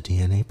police had a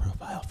DNA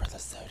profile for the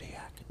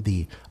Zodiac,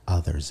 the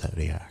other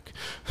Zodiac.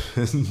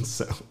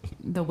 So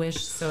The Wish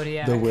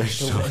Zodiac. the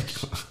wish.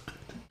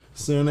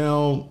 So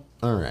now,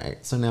 all right.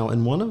 So now,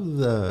 in one of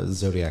the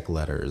Zodiac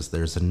letters,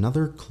 there's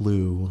another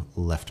clue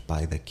left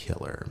by the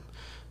killer.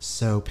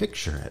 So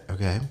picture it,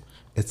 okay?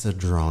 It's a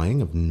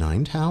drawing of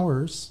 9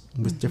 towers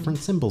with different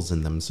symbols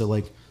in them. So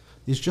like,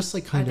 these just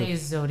like Are kind they of.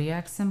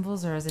 zodiac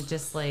symbols or is it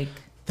just like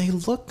They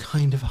look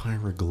kind of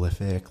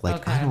hieroglyphic.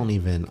 Like I Okay. don't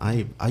even.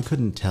 I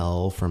couldn't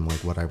tell from like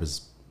what I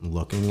was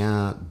looking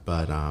at,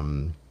 but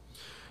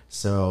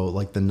So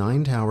like the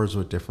 9 towers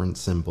with different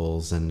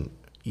symbols, and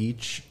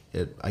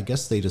I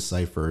guess they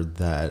deciphered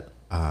that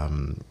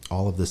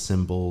all of the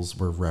symbols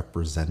were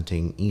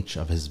representing each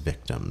of his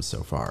victims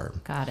so far.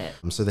 got it?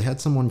 So they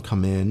had someone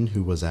come in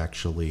who was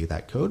actually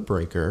that code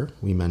breaker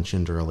we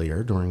mentioned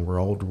earlier during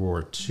World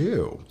War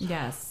II,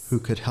 Yes. who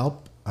could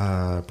help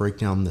break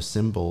down the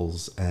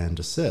symbols and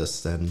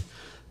assist. And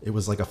it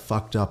was like a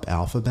fucked up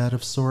alphabet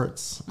of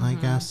sorts, I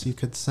guess you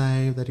could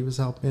say, that he was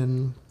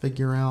helping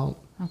figure out.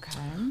 Okay.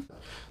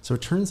 So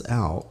it turns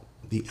out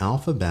the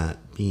alphabet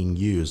being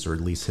used, or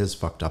at least his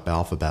fucked up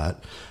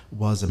alphabet,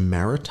 was a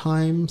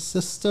maritime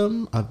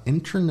system of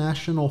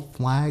international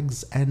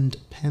flags and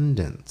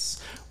pendants,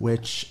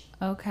 which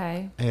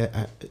Okay.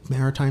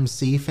 maritime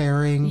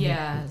seafaring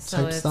Yeah. So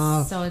type it's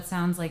stuff. so it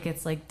sounds like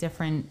it's like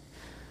different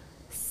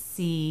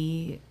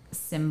sea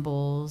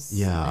symbols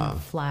Yeah.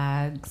 and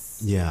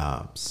flags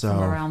Yeah. So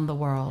from around the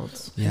world.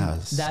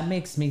 yes. That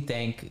makes me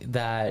think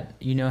that,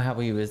 you know how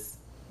he was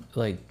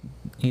like,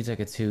 he took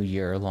a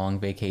 2-year-long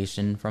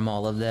vacation from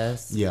all of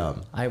this. Yeah.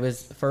 I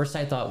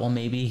thought, well,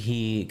 maybe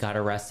he got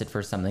arrested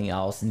for something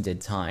else and did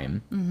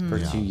time for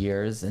Yeah. 2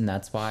 years, and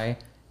that's why.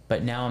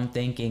 But now I'm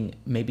thinking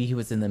maybe he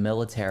was in the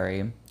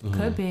military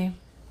Could be.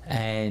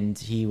 and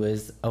he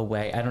was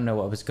away. I don't know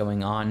what was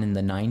going on in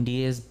the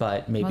 90s,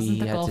 but maybe Wasn't he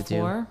the had Gulf to do.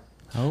 War?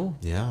 Oh,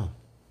 Yeah.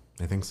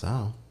 I think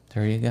so.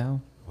 there you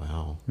go.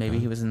 Wow. Maybe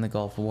he was in the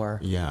Gulf War.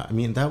 Yeah, I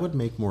mean, that would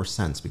make more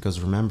sense because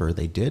remember,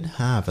 they did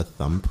have a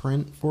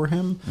thumbprint for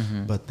him,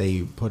 but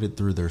they put it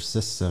through their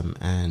system.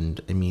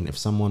 And I mean, if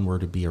someone were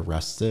to be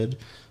arrested,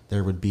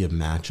 there would be a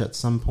match at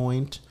some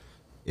point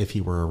if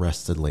he were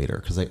arrested later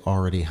because they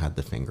already had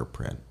the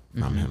fingerprint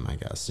from him, I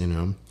guess, you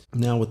know?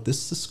 Now, with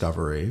this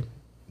discovery,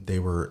 they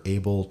were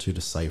able to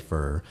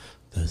decipher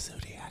the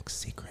Zodiac's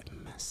secret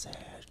message.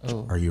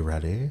 Oh. Are you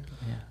ready?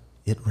 Yeah.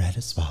 It read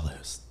as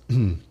follows.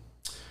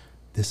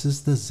 This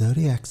is the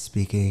Zodiac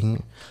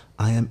speaking.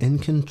 I am in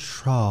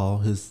control.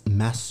 His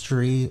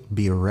mastery.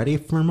 Be ready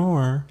for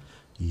more.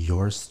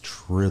 Yours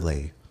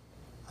truly.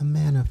 A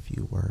man of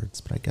few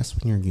words, but I guess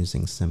when you're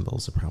using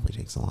symbols, it probably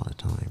takes a lot of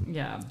time.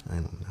 Yeah. I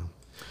don't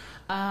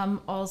know.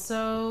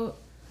 Also,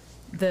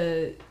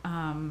 the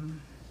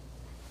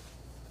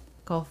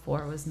Gulf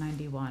War was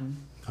 91,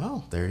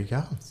 Oh, there you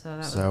go. so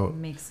that would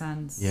make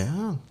sense.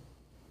 Yeah.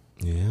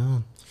 Yeah.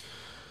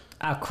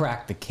 I'll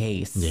crack the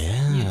case.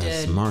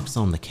 Yes. did. Mark's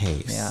on the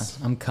case. Yeah,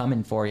 I'm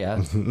coming for you.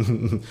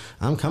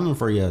 I'm coming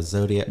for you,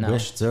 Zodiac. No.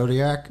 Wish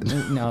Zodiac.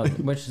 No,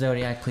 which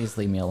Zodiac? Please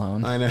leave me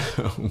alone. I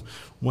know.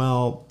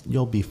 Well,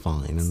 you'll be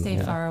fine. And Stay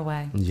far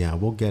away. yeah,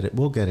 we'll get it.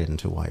 We'll get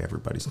into why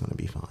everybody's going to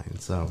be fine.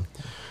 So,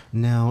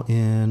 now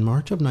in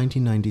March of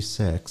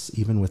 1996,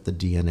 even with the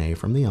DNA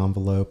from the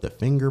envelope, the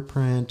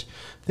fingerprint,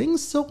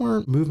 things still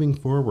weren't moving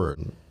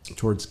forward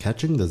towards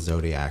catching the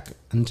Zodiac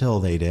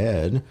until they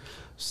did.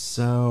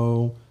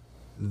 So,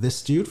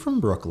 this dude from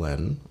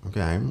Brooklyn,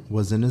 okay,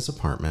 was in his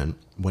apartment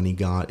when he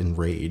got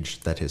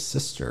enraged that his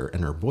sister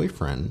and her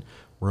boyfriend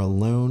were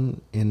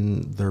alone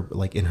in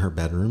her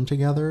bedroom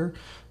together.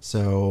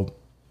 So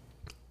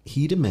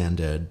he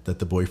demanded that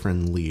the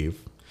boyfriend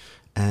leave.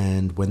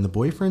 And when the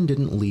boyfriend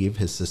didn't leave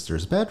his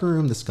sister's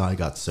bedroom, this guy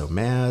got so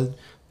mad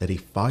that he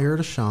fired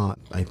a shot,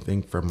 I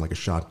think from like a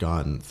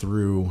shotgun,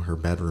 through her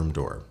bedroom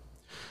door.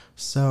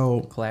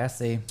 So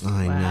Classy.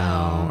 I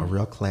Wow. know, a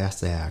real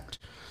class act.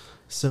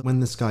 So when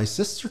this guy's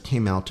sister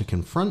came out to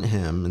confront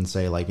him and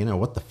say, like, you know,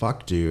 what the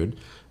fuck, dude?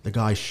 The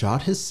guy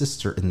shot his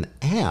sister in the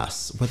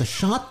ass with a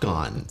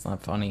shotgun. It's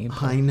not funny.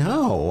 but- I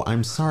know.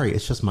 I'm sorry.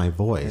 It's just my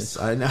voice.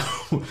 I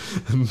know.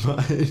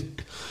 But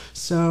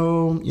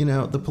so, you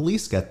know, the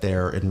police get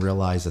there and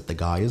realize that the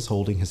guy is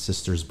holding his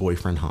sister's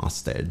boyfriend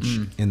hostage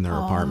in their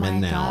apartment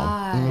my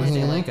now. God. Was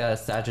he like a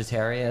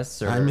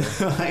Sagittarius or I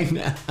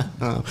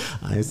know.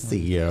 I see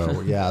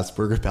you. Yes,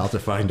 we're about to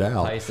find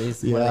out.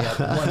 Pisces? One of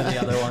the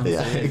other ones.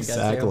 Yeah, that we didn't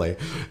get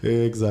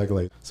to.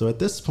 exactly. So at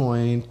this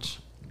point,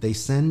 they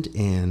send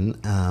in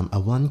a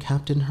one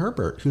Captain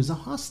Herbert, who's a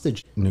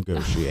hostage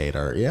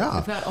negotiator. Yeah.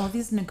 I've got all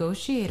these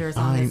negotiators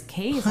on this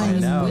case, I on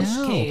this know.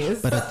 wish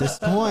case. But at this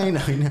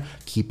point, I know,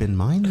 keep in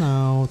mind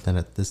though that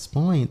at this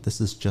point,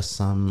 this is just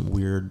some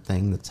weird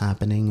thing that's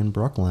happening in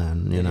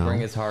Brooklyn. You Did he know,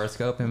 bring his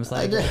horoscope and was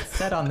like, did. "It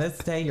said on this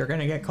day you're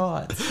gonna get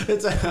caught."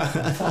 It's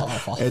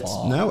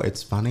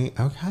funny.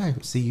 Okay,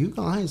 see, you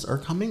guys are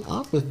coming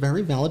up with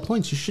very valid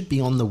points. You should be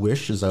on the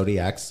Wish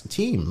Zodiac's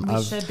team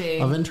We should be.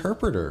 of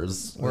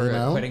interpreters. We're you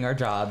know? quitting our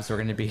jobs. We're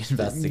going to be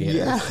investigators.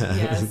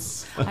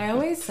 Yes. I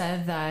always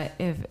said that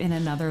if in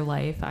another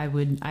life I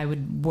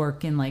would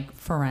work in like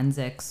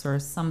forensics or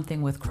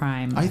something with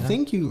crime. I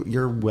think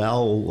you're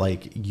well,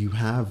 like you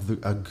have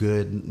a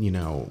good,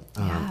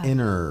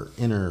 inner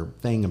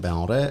thing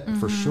about it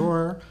for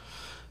sure.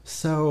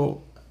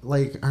 So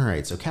like, all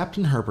right, so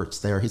Captain Herbert's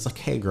there. He's like,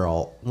 hey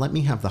girl, let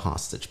me have the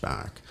hostage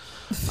back.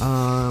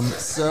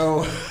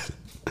 So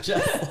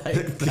Just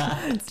like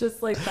that.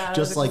 Just like that.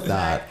 Just like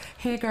that.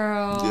 Hey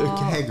girl.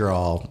 Hey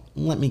girl,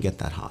 let me get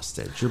that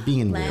hostage. You're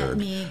being weird. Let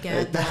me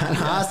get that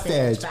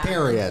hostage. back.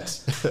 Period.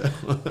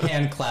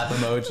 Hand clap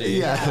emoji.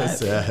 Yeah,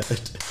 that's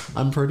it.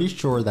 I'm pretty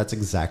sure that's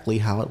exactly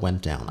how it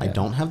went down. I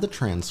don't have the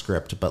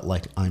transcript, but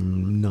like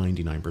I'm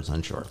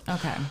 99% sure.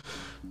 Okay.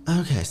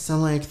 Okay, so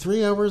like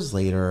 3 hours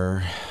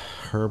later,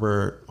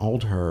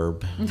 old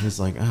Herb, is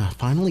like,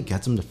 finally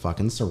gets him to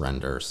fucking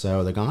surrender.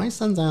 So the guy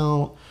sends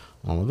out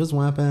all of his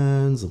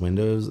weapons, the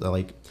windows,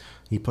 like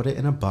he put it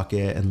in a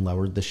bucket and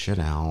lowered the shit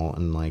out,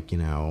 and like,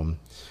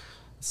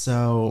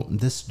 so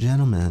this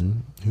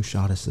gentleman who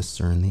shot his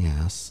sister in the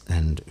ass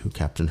and who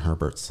Captain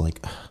Herbert's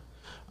like,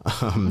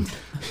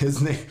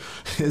 his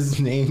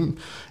name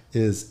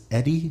is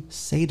Eddie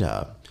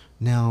Seda.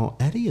 Now,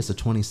 Eddie is a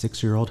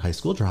 26-year-old high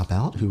school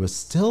dropout who is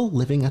still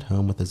living at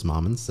home with his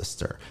mom and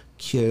sister.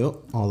 Cute,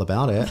 all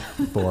about it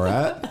for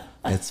it.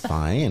 It's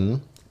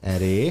fine,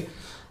 Eddie.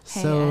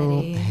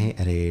 Hey,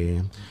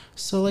 Eddie.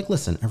 So, like,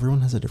 listen,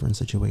 everyone has a different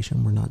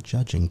situation. We're not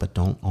judging, but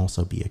don't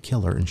also be a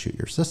killer and shoot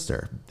your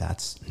sister.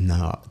 That's a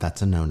no-no.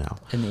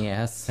 In the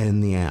ass. In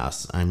the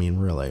ass. I mean,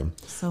 really.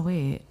 So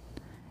wait,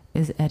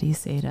 is Eddie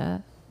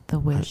Seda the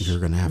wish? You're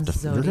gonna have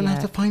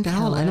to find out.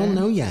 killer? I don't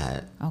know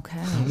yet. Okay.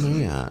 I don't know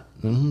yet.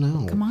 I don't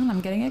know. Come on, I'm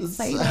getting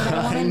excited.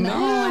 I want to know.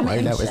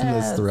 I know. Isn't this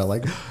anxious.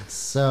 thrilling?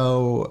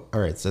 So, all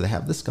right. So they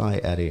have this guy,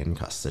 Eddie, in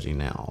custody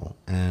now.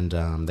 And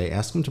they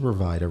ask him to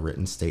provide a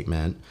written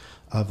statement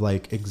of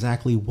like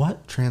exactly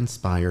what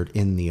transpired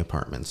in the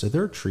apartment. So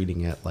they're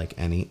treating it like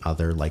any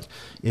other, like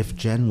if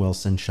Jen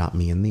Wilson shot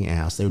me in the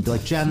ass, they would be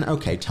like, Jen,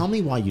 okay, tell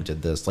me why you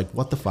did this. Like,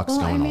 what the fuck's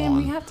going on?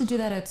 We have to do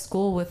that at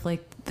school with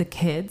like the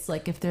kids.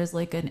 Like if there's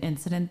like an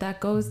incident that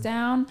goes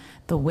down,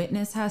 the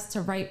witness has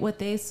to write what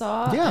they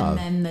saw. Yeah. And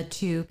then the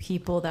two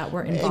people that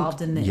were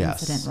involved in the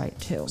yes. incident write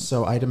too.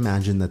 So I'd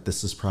imagine that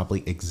this is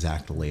probably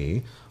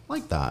exactly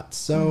like that.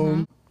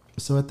 So,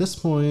 so at this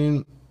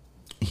point,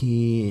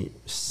 he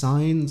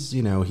signs,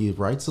 he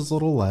writes his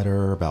little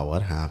letter about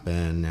what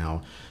happened.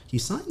 Now, he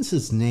signs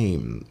his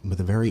name with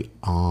a very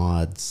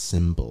odd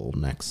symbol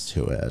next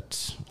to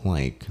it.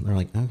 Like, they're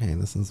like, okay,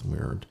 this is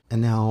weird.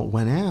 And now,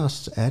 when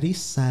asked, Eddie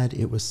said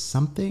it was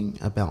something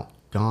about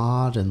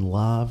God and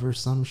love or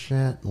some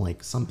shit.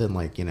 Like, something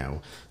like,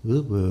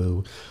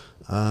 woo-woo.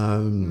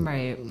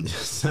 Right.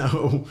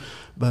 So,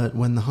 but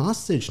when the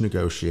hostage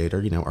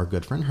negotiator, our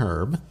good friend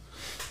Herb,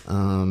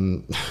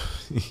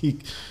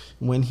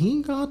 when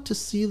he got to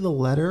see the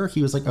letter,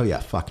 he was like, oh yeah,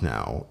 fuck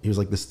no. He was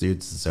like, this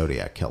dude's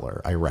Zodiac killer.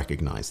 I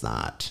recognize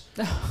that.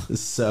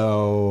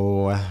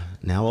 So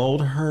now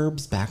old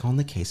Herb's back on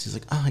the case. He's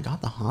like, oh, I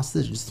got the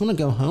hostage. I just want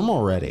to go home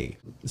already.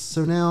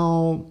 So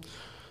now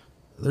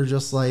they're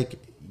just like,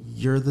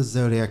 you're the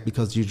Zodiac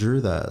because you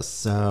drew this.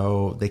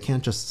 So they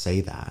can't just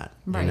say that,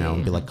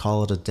 and be like,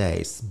 call it a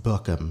day,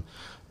 book him.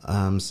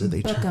 So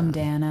they Book him,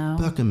 Dano.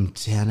 Book him,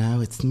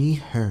 Dano. It's me,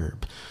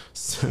 Herb.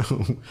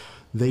 So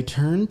they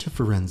turn to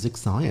forensic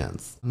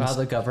science. Wow,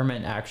 the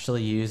government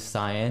actually used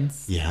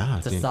science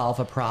to solve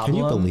a problem.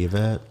 Can you believe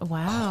it?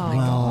 Wow.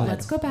 God.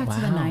 Let's go back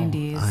to the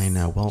 90s. I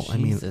know. Well, Jesus. I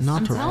mean, not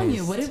I'm to telling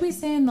you, what did we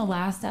say in the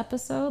last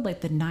episode? Like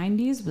the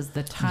 90s was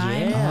the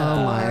time Yeah.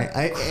 Oh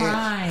my!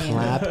 crime.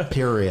 Clap.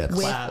 Period.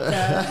 With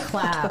the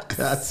claps.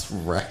 That's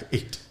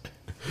right.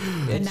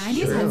 The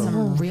 90s had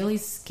some really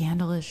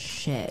scandalous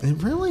shit.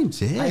 It really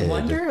did. I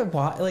wonder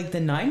why, like, the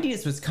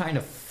 90s was kind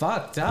of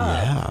fucked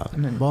up.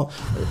 Yeah. Well,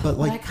 but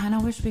But I like, kind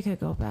of wish we could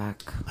go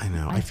back. I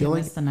know. I I feel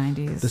like miss the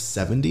 90s. the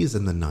 70s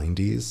and the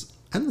 90s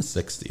and the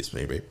 60s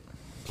maybe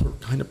were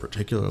kind of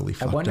particularly I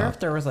fucked wonder up. if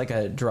there was, like,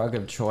 a drug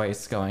of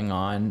choice going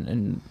on.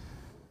 And,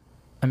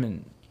 I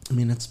mean,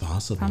 it's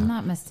possible. If I'm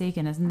not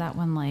mistaken, isn't that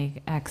when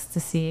like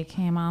ecstasy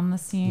came on the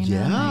scene? in the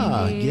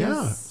Yeah, 90s?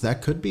 yeah.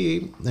 That could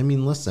be. I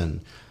mean,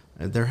 listen,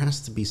 there has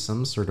to be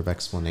some sort of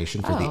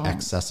explanation for the Oh.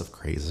 excess of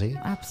crazy.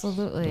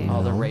 Absolutely.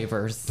 all the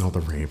ravers. All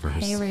the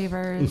ravers. Hey,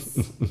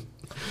 ravers.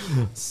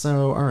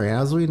 So, all right,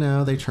 as we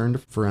know, they turn to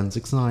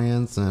forensic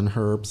science, and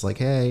Herb's like,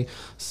 hey,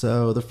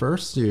 so the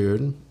first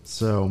dude,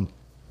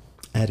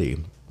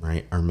 Eddie,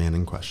 right, our man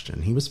in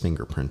question, he was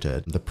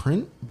fingerprinted. The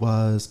print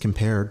was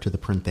compared to the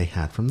print they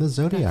had from the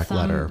Zodiac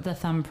letter. The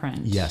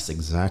thumbprint. Yes,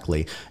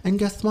 exactly. And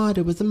guess what?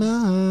 It was a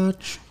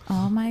match.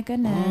 Oh my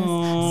goodness.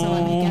 So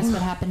let me guess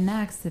what happened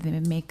next. Did they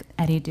make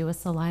Eddie do a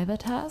saliva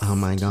test? Oh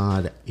my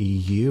God.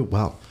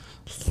 Well,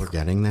 we're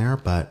getting there,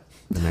 but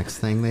The next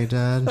thing they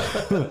did,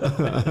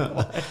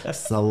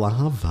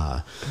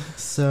 saliva.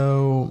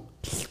 So,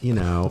 you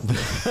know,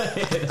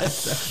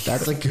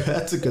 that's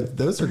a good,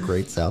 those are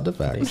great sound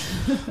effects.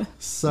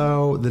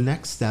 So the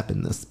next step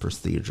in this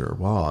procedure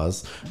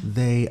was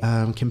they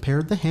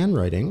compared the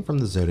handwriting from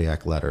the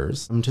Zodiac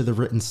letters to the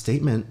written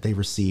statement they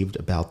received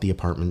about the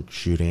apartment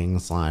shooting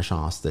 /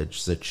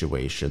 hostage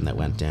situation that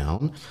went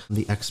down.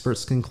 The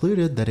experts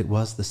concluded that it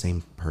was the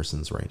same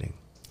person's writing.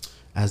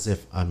 As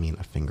if, I mean,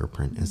 a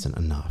fingerprint isn't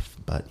enough,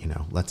 but, you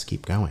know, let's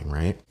keep going,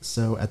 right?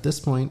 So at this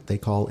point, they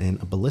call in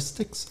a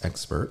ballistics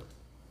expert.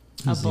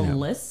 A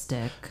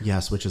ballistic?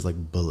 Yes, which is like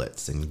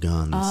bullets and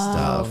guns Oh,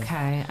 stuff.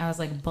 okay. I was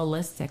like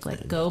ballistic,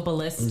 like go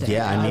ballistic.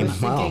 Yeah, I I mean, was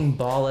thinking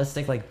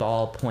ballistic, like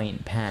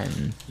ballpoint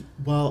pen.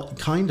 well,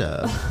 kind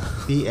of.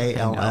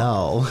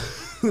 BALL.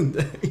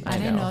 I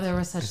didn't know there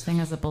was such thing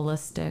as a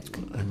ballistic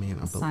I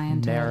mean,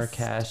 scientist.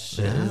 Marrakesh.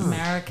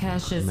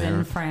 Marrakesh is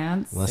in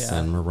France.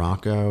 listen, Yeah.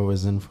 Morocco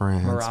is in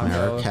France. Morocco.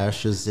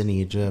 Marrakesh is in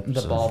Egypt.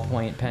 The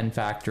ballpoint pen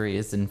factory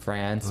is in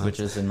France, which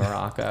is in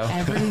Morocco.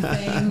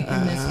 Everything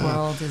in this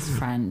world is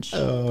French.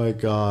 Oh my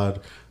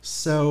god.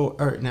 So,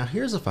 all right, now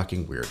here's a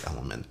fucking weird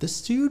element.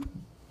 This dude,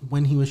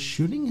 when he was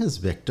shooting his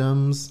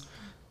victims,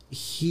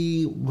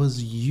 he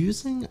was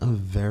using a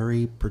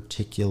very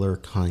particular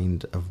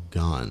kind of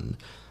gun,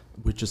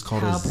 which is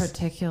called How a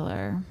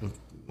particular?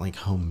 like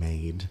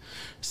homemade.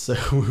 So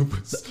it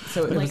was,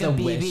 So it Like was a a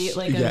BB, wish.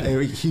 like yeah,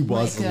 a he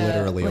was like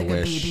literally like a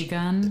wish. BB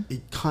gun,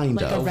 Kind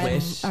like of.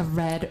 wish. a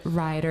red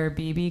Rider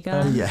BB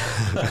gun.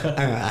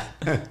 Yeah.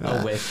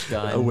 A wish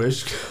gun. A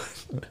wish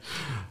gun.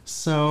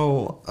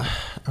 So,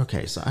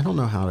 okay, so I don't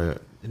know how to.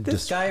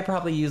 This guy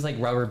probably used like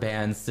rubber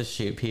bands to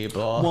shoot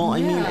people. Well, I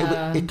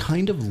Yeah. mean, it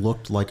kind of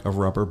looked like a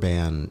rubber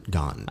band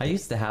gun. I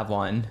used to have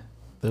one.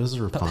 Those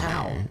are funny.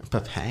 Pa-pow.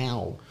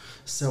 Pa-pow.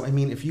 So, I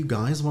mean, if you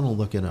guys want to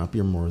look it up,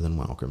 you're more than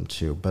welcome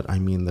to. But, I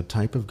mean, the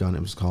type of gun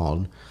it was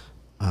called,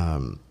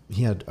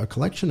 he had a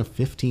collection of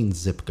 15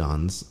 zip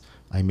guns.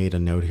 I made a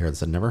note here that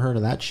said, never heard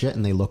of that shit,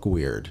 and they look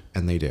weird.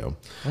 And they do.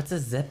 What's a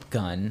zip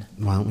gun?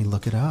 Why don't we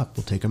look it up?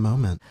 We'll take a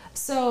moment.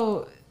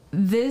 So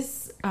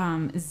this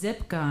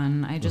zip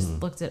gun, I just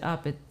looked it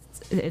up.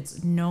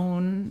 It's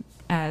known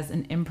as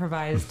an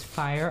improvised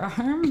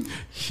firearm.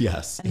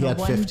 Yes, And he the had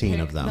one 15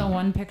 of The them.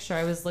 one picture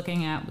I was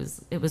looking at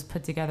was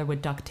put together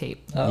with duct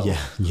tape. Oh.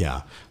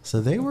 Yeah. So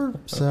they were,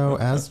 so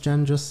as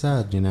Jen just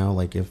said, you know,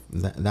 like if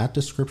that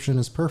description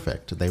is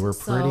perfect. They were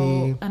So,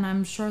 pretty. and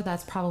I'm sure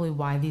that's probably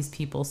why these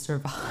people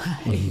survive.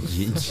 I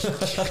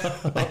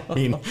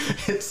mean,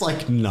 it's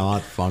like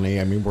not funny.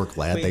 I mean, we're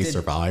glad Wait, they did-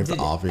 survived, did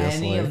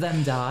obviously. any of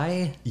them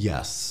die?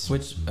 Yes.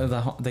 Which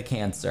the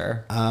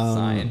cancer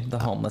sign, the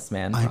homeless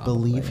man. I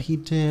probably. believe he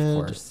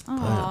did. Of course.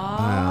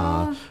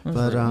 But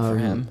rooting for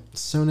him.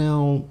 so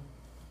now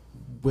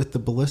with the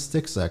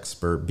ballistics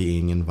expert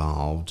being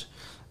involved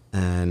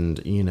and,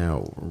 you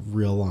know,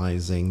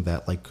 realizing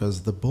that like,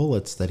 cause the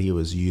bullets that he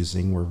was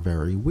using were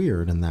very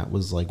weird. And that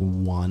was like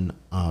one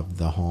of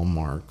the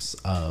hallmarks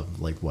of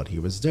like what he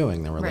was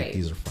doing. They were like, Right.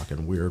 these are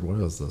fucking weird.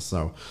 What is this?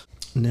 So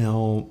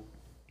now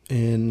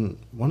in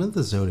one of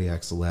the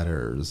Zodiac's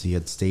letters, he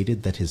had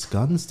stated that his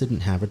guns didn't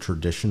have a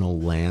traditional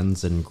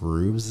lands and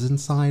grooves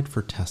inside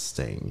for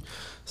testing.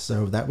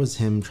 So that was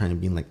him trying to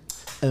be like,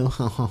 oh,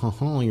 ha, ha, ha,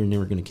 ha, you're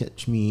never going to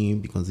catch me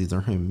because these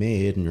are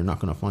homemade and you're not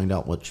going to find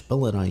out which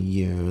bullet I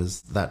use,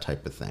 that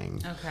type of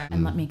thing. Okay.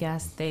 And let me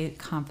guess, they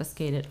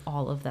confiscated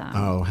all of them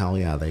Oh, hell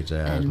yeah, they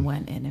did. and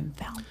went in and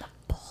found the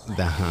bullet.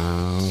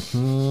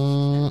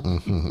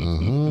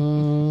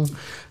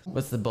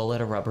 Was the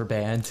bullet a rubber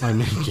band? I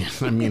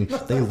mean,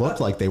 they looked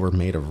like they were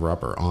made of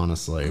rubber,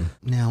 honestly.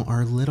 Now,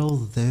 our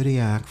little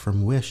Zodiac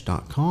from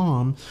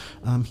Wish.com,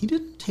 he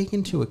didn't take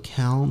into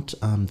account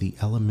the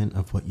element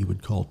of what you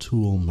would call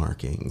tool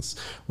markings,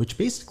 which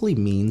basically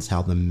means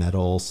how the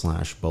metal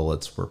 /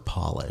 bullets were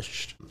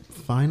polished.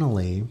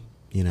 Finally,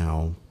 you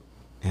know,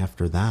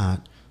 after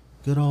that,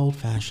 good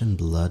old-fashioned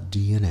blood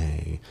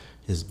DNA.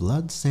 His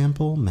blood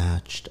sample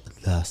matched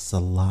the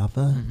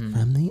saliva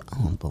from the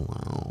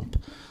envelope.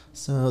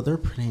 So they're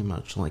pretty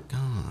much like,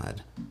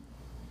 God,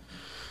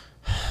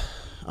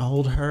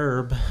 old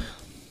Herb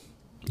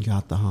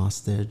got the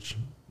hostage.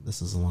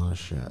 This is a lot of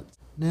shit.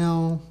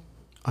 Now,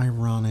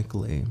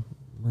 ironically,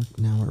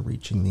 we're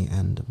reaching the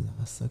end of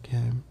this,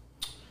 okay?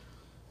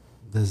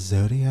 The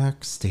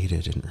Zodiac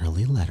stated in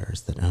early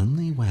letters that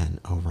only when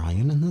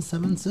Orion and the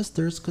Seven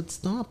Sisters could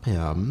stop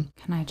him.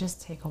 Can I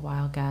just take a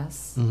wild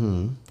guess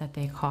that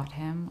they caught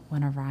him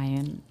when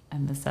Orion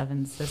and the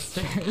Seven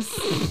Sisters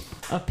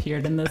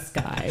appeared in the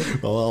sky?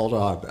 Well, hold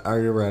on. Are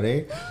you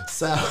ready?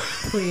 So,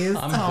 Please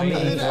I'm tell me.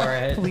 waiting for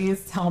it.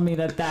 Please tell me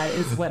that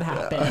is what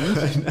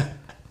happened.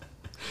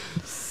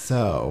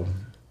 so,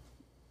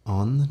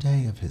 on the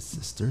day of his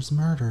sister's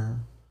murder,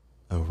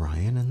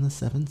 Orion and the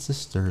Seven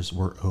Sisters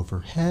were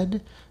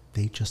overhead.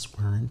 They just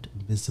weren't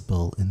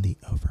visible in the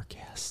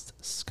overcast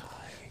sky.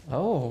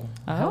 Oh,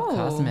 how Oh.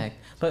 cosmic.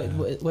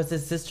 But was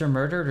his sister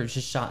murdered or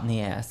just shot in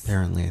the ass?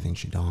 Apparently, I think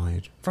she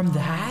died. From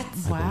that?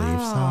 I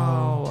believe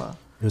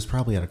so. It was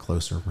probably at a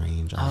closer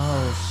range.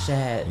 Oh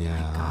shit.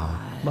 Yeah.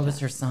 What was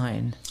her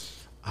sign?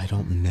 I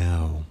don't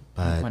know,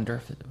 I but wonder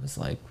if it was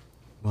like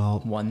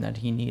well, one that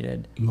he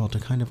needed. well, to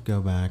kind of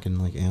go back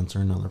and like answer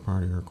another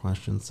part of your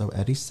question. So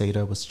Eddie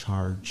Seda was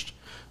charged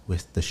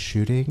with the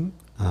shooting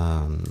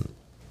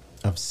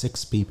of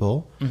 6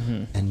 people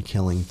and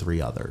killing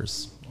 3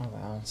 others. Oh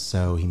wow.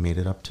 So he made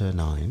it up to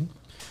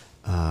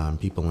 9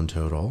 people in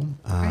total.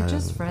 I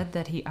just read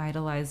that he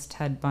idolized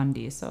Ted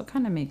Bundy, so it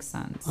kind of makes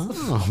sense.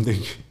 Oh,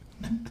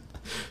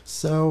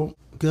 so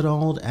good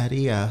old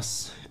Eddie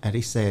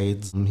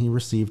Sades, he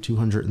received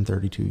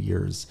 232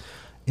 years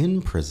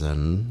in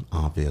prison,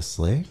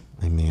 obviously.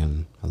 I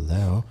mean,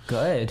 hello.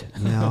 Good.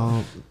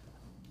 Now,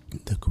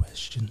 the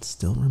question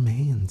still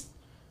remains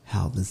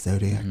how the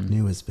Zodiac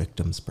knew his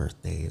victims'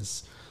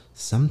 birthdays.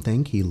 Some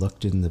think he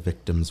looked in the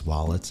victims'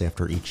 wallets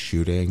after each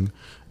shooting,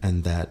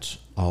 and that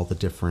all the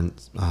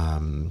different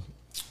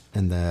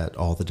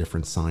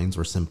signs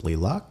were simply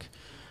luck.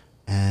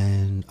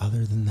 And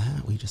other than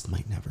that, we just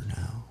might never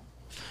know.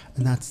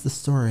 And that's the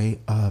story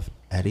of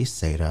Eddie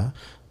Seda,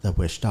 the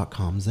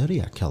Wish.com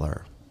Zodiac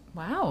Killer.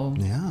 Wow.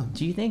 Yeah.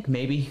 Do you think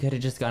maybe he could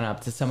have just gone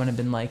up to someone and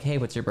been like, "Hey,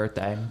 what's your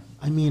birthday?"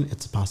 I mean,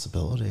 it's a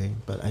possibility,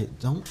 but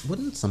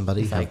wouldn't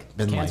somebody have Like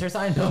been cancer like,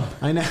 sign? Boom.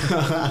 I know.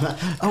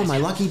 Oh, my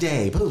lucky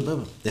day. Boom,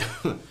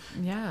 boom.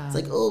 Yeah. It's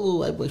like,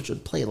 oh, I wish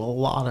I'd play the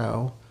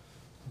lotto.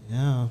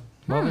 Yeah.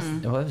 What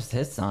was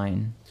his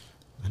sign?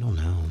 I don't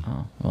know.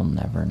 Oh, we'll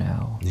never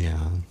know.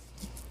 Yeah.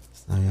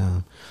 So,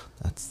 yeah,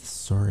 that's the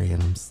story,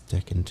 and I'm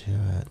sticking to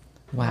it.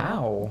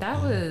 Wow.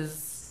 That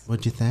was.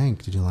 What'd you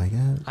think? Did you like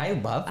it? I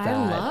love that.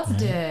 I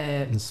loved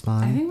it. It's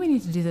fun. I think we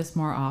need to do this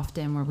more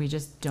often, where we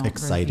just don't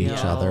Excite reveal-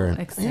 each other and-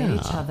 Excite yeah.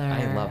 each other.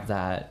 I love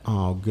that.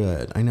 Oh,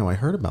 good. I know. I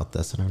heard about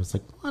this, and I was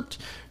like, what?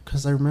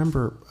 Because I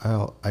remember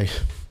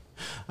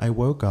I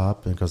woke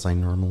up because I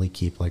normally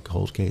keep like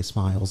cold case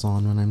files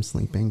on when I'm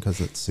sleeping because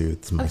it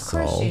soothes my Of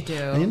soul. course you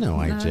do. You know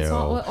I That's do.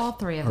 all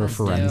 3 of or us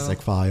forensic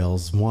do.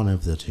 files, one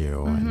of the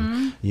two.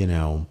 And, you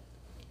know,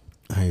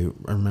 I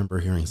remember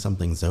hearing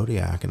something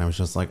Zodiac, and I was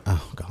just like,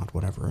 oh, God,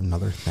 whatever.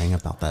 Another thing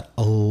about that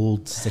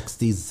old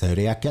 60s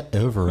Zodiac. Get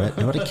over it.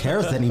 Nobody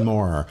cares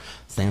anymore.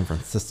 San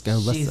Francisco,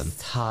 listen. She's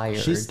tired.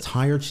 She's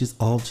tired. She's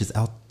old. She's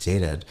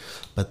outdated.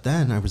 But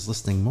then I was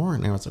listening more,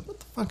 and I was like, what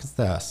the fuck is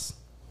this?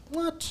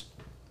 What?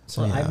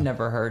 So, Well, yeah. I've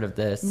never heard of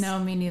this. No,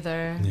 me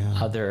neither. Yeah.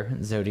 Other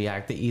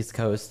Zodiac, the East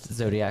Coast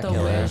Zodiac The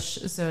Killer. Wish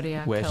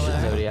Zodiac Wish Killer.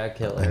 Zodiac I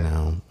Killer.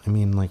 know. I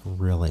mean, like,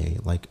 really,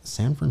 like,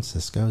 San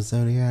Francisco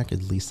Zodiac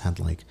at least had,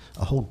 like,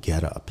 a whole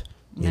getup.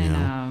 You I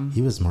know? know.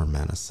 He was more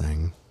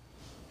menacing.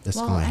 This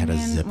Well, guy had I a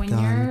mean, zip when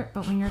gun.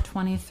 when you're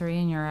 23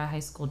 and you're a high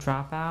school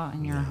dropout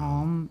and you're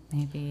home,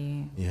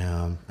 maybe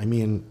Yeah. I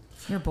mean,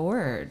 you're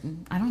bored.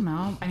 I don't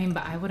know. I mean,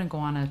 but I wouldn't go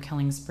on a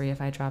killing spree if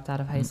I dropped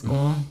out of high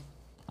school.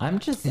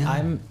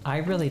 I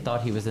really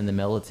thought he was in the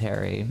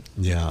military,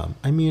 yeah. I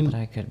but mean,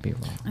 I could be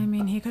wrong. I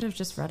mean, he could have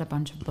just read a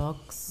bunch of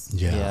books.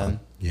 yeah.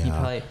 Yeah. He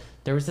probably,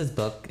 there was this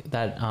book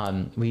that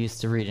we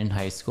used to read in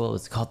high school. It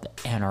was called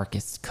The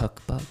Anarchist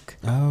Cookbook.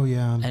 Oh,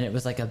 yeah. And it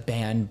was like a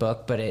banned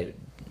book, but it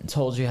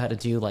told you how to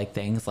do like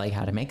things like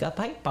how to make a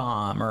pipe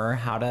bomb or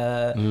how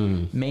to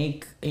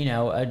make, you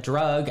know, a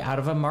drug out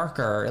of a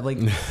marker. Like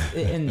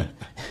in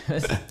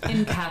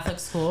In Catholic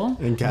school.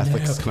 In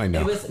Catholic school, I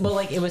know. it was, well,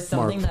 like it was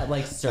something that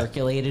like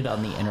circulated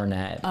on the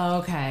internet. Oh,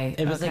 okay.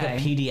 It was like a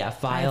PDF I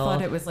file.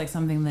 thought it was like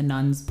something the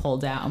nuns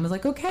pulled out and was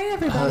like, okay,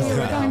 everybody,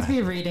 we're going to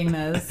be reading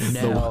this.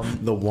 No.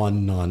 the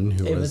one nun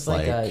who It was was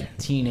like a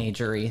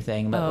teenager-y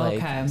thing, but Oh, like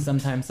okay.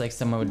 sometimes like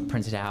someone would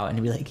print it out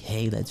and be like,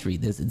 "Hey, let's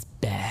read this. It's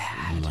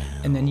bad."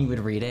 And then you would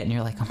read it and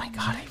you're like, "Oh my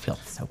god, I feel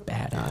so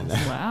bad."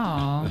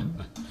 Wow.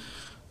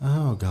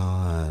 Oh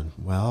God.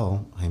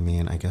 Well, I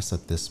mean, I guess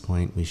at this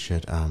point we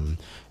should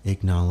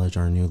acknowledge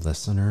our new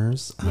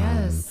listeners.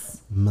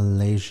 Yes.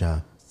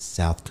 Malaysia,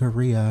 South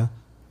Korea,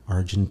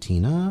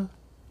 Argentina.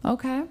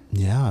 Okay.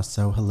 Yeah,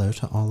 so hello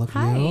to all of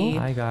Hi. you.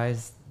 Hi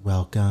guys,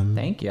 Welcome.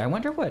 thank you. I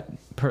wonder what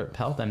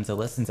propelled them to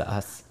listen to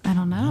us. I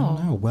don't know.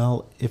 Oh,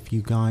 well, if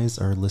you guys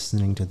are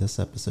listening to this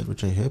episode,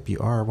 which I hope you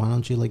are, why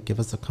don't you like give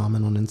us a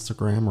comment on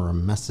Instagram or a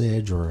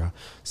message or a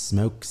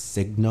smoke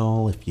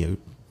signal if you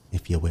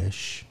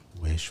wish.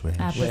 Wish.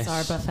 At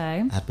Bizarre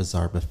Buffet. At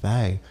Bizarre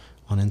Buffet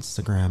on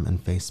Instagram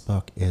and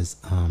Facebook is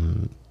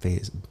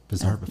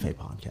Bizarre Buffet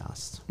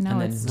Podcast. No,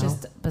 And then- it's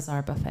just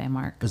Bizarre Buffet,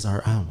 Mark.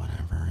 Bizarre,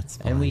 whatever. It's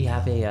fine. And we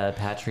have a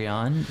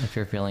Patreon if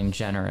you're feeling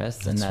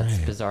generous, and That's that's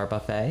right. Bizarre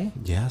Buffet.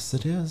 Yes,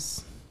 it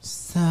is.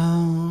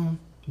 So,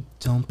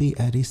 don't be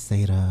Eddie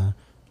Seda.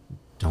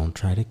 Don't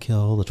try to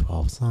kill the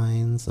 12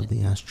 signs of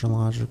the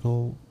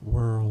astrological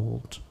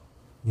world.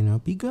 You know,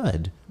 be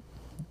good.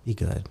 Be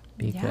good.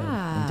 Be good.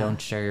 Yeah. And don't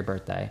share your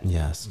birthday.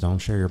 Yes, don't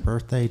share your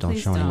birthday. Don't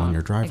Please show anyone don't.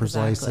 your driver's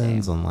Exactly.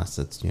 license unless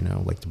it's, you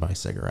know, like to buy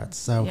cigarettes.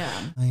 So, Yeah.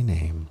 my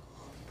name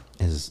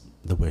is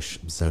the Wish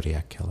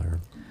Zodiac Killer.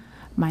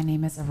 My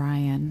name is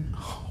Orion.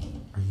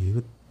 Are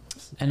you?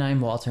 And I'm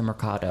Walter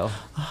Mercado.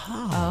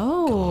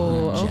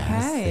 Oh, Jazzy.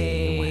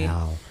 okay.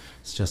 Wow.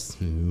 It's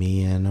just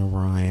me and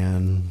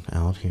Orion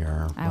out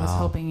here. I was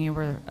hoping you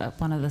were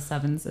one of the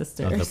seven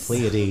sisters. Of the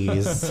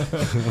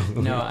Pleiades.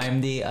 No,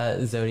 I'm the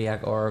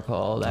Zodiac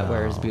Oracle that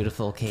wears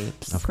beautiful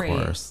capes. Of Great.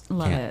 course.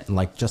 Love it.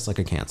 Just like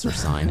a Cancer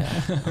sign.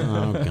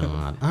 Oh,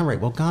 God. All right.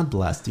 Well, God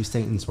bless. Do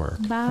Satan's work.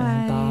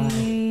 Bye.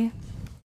 Bye.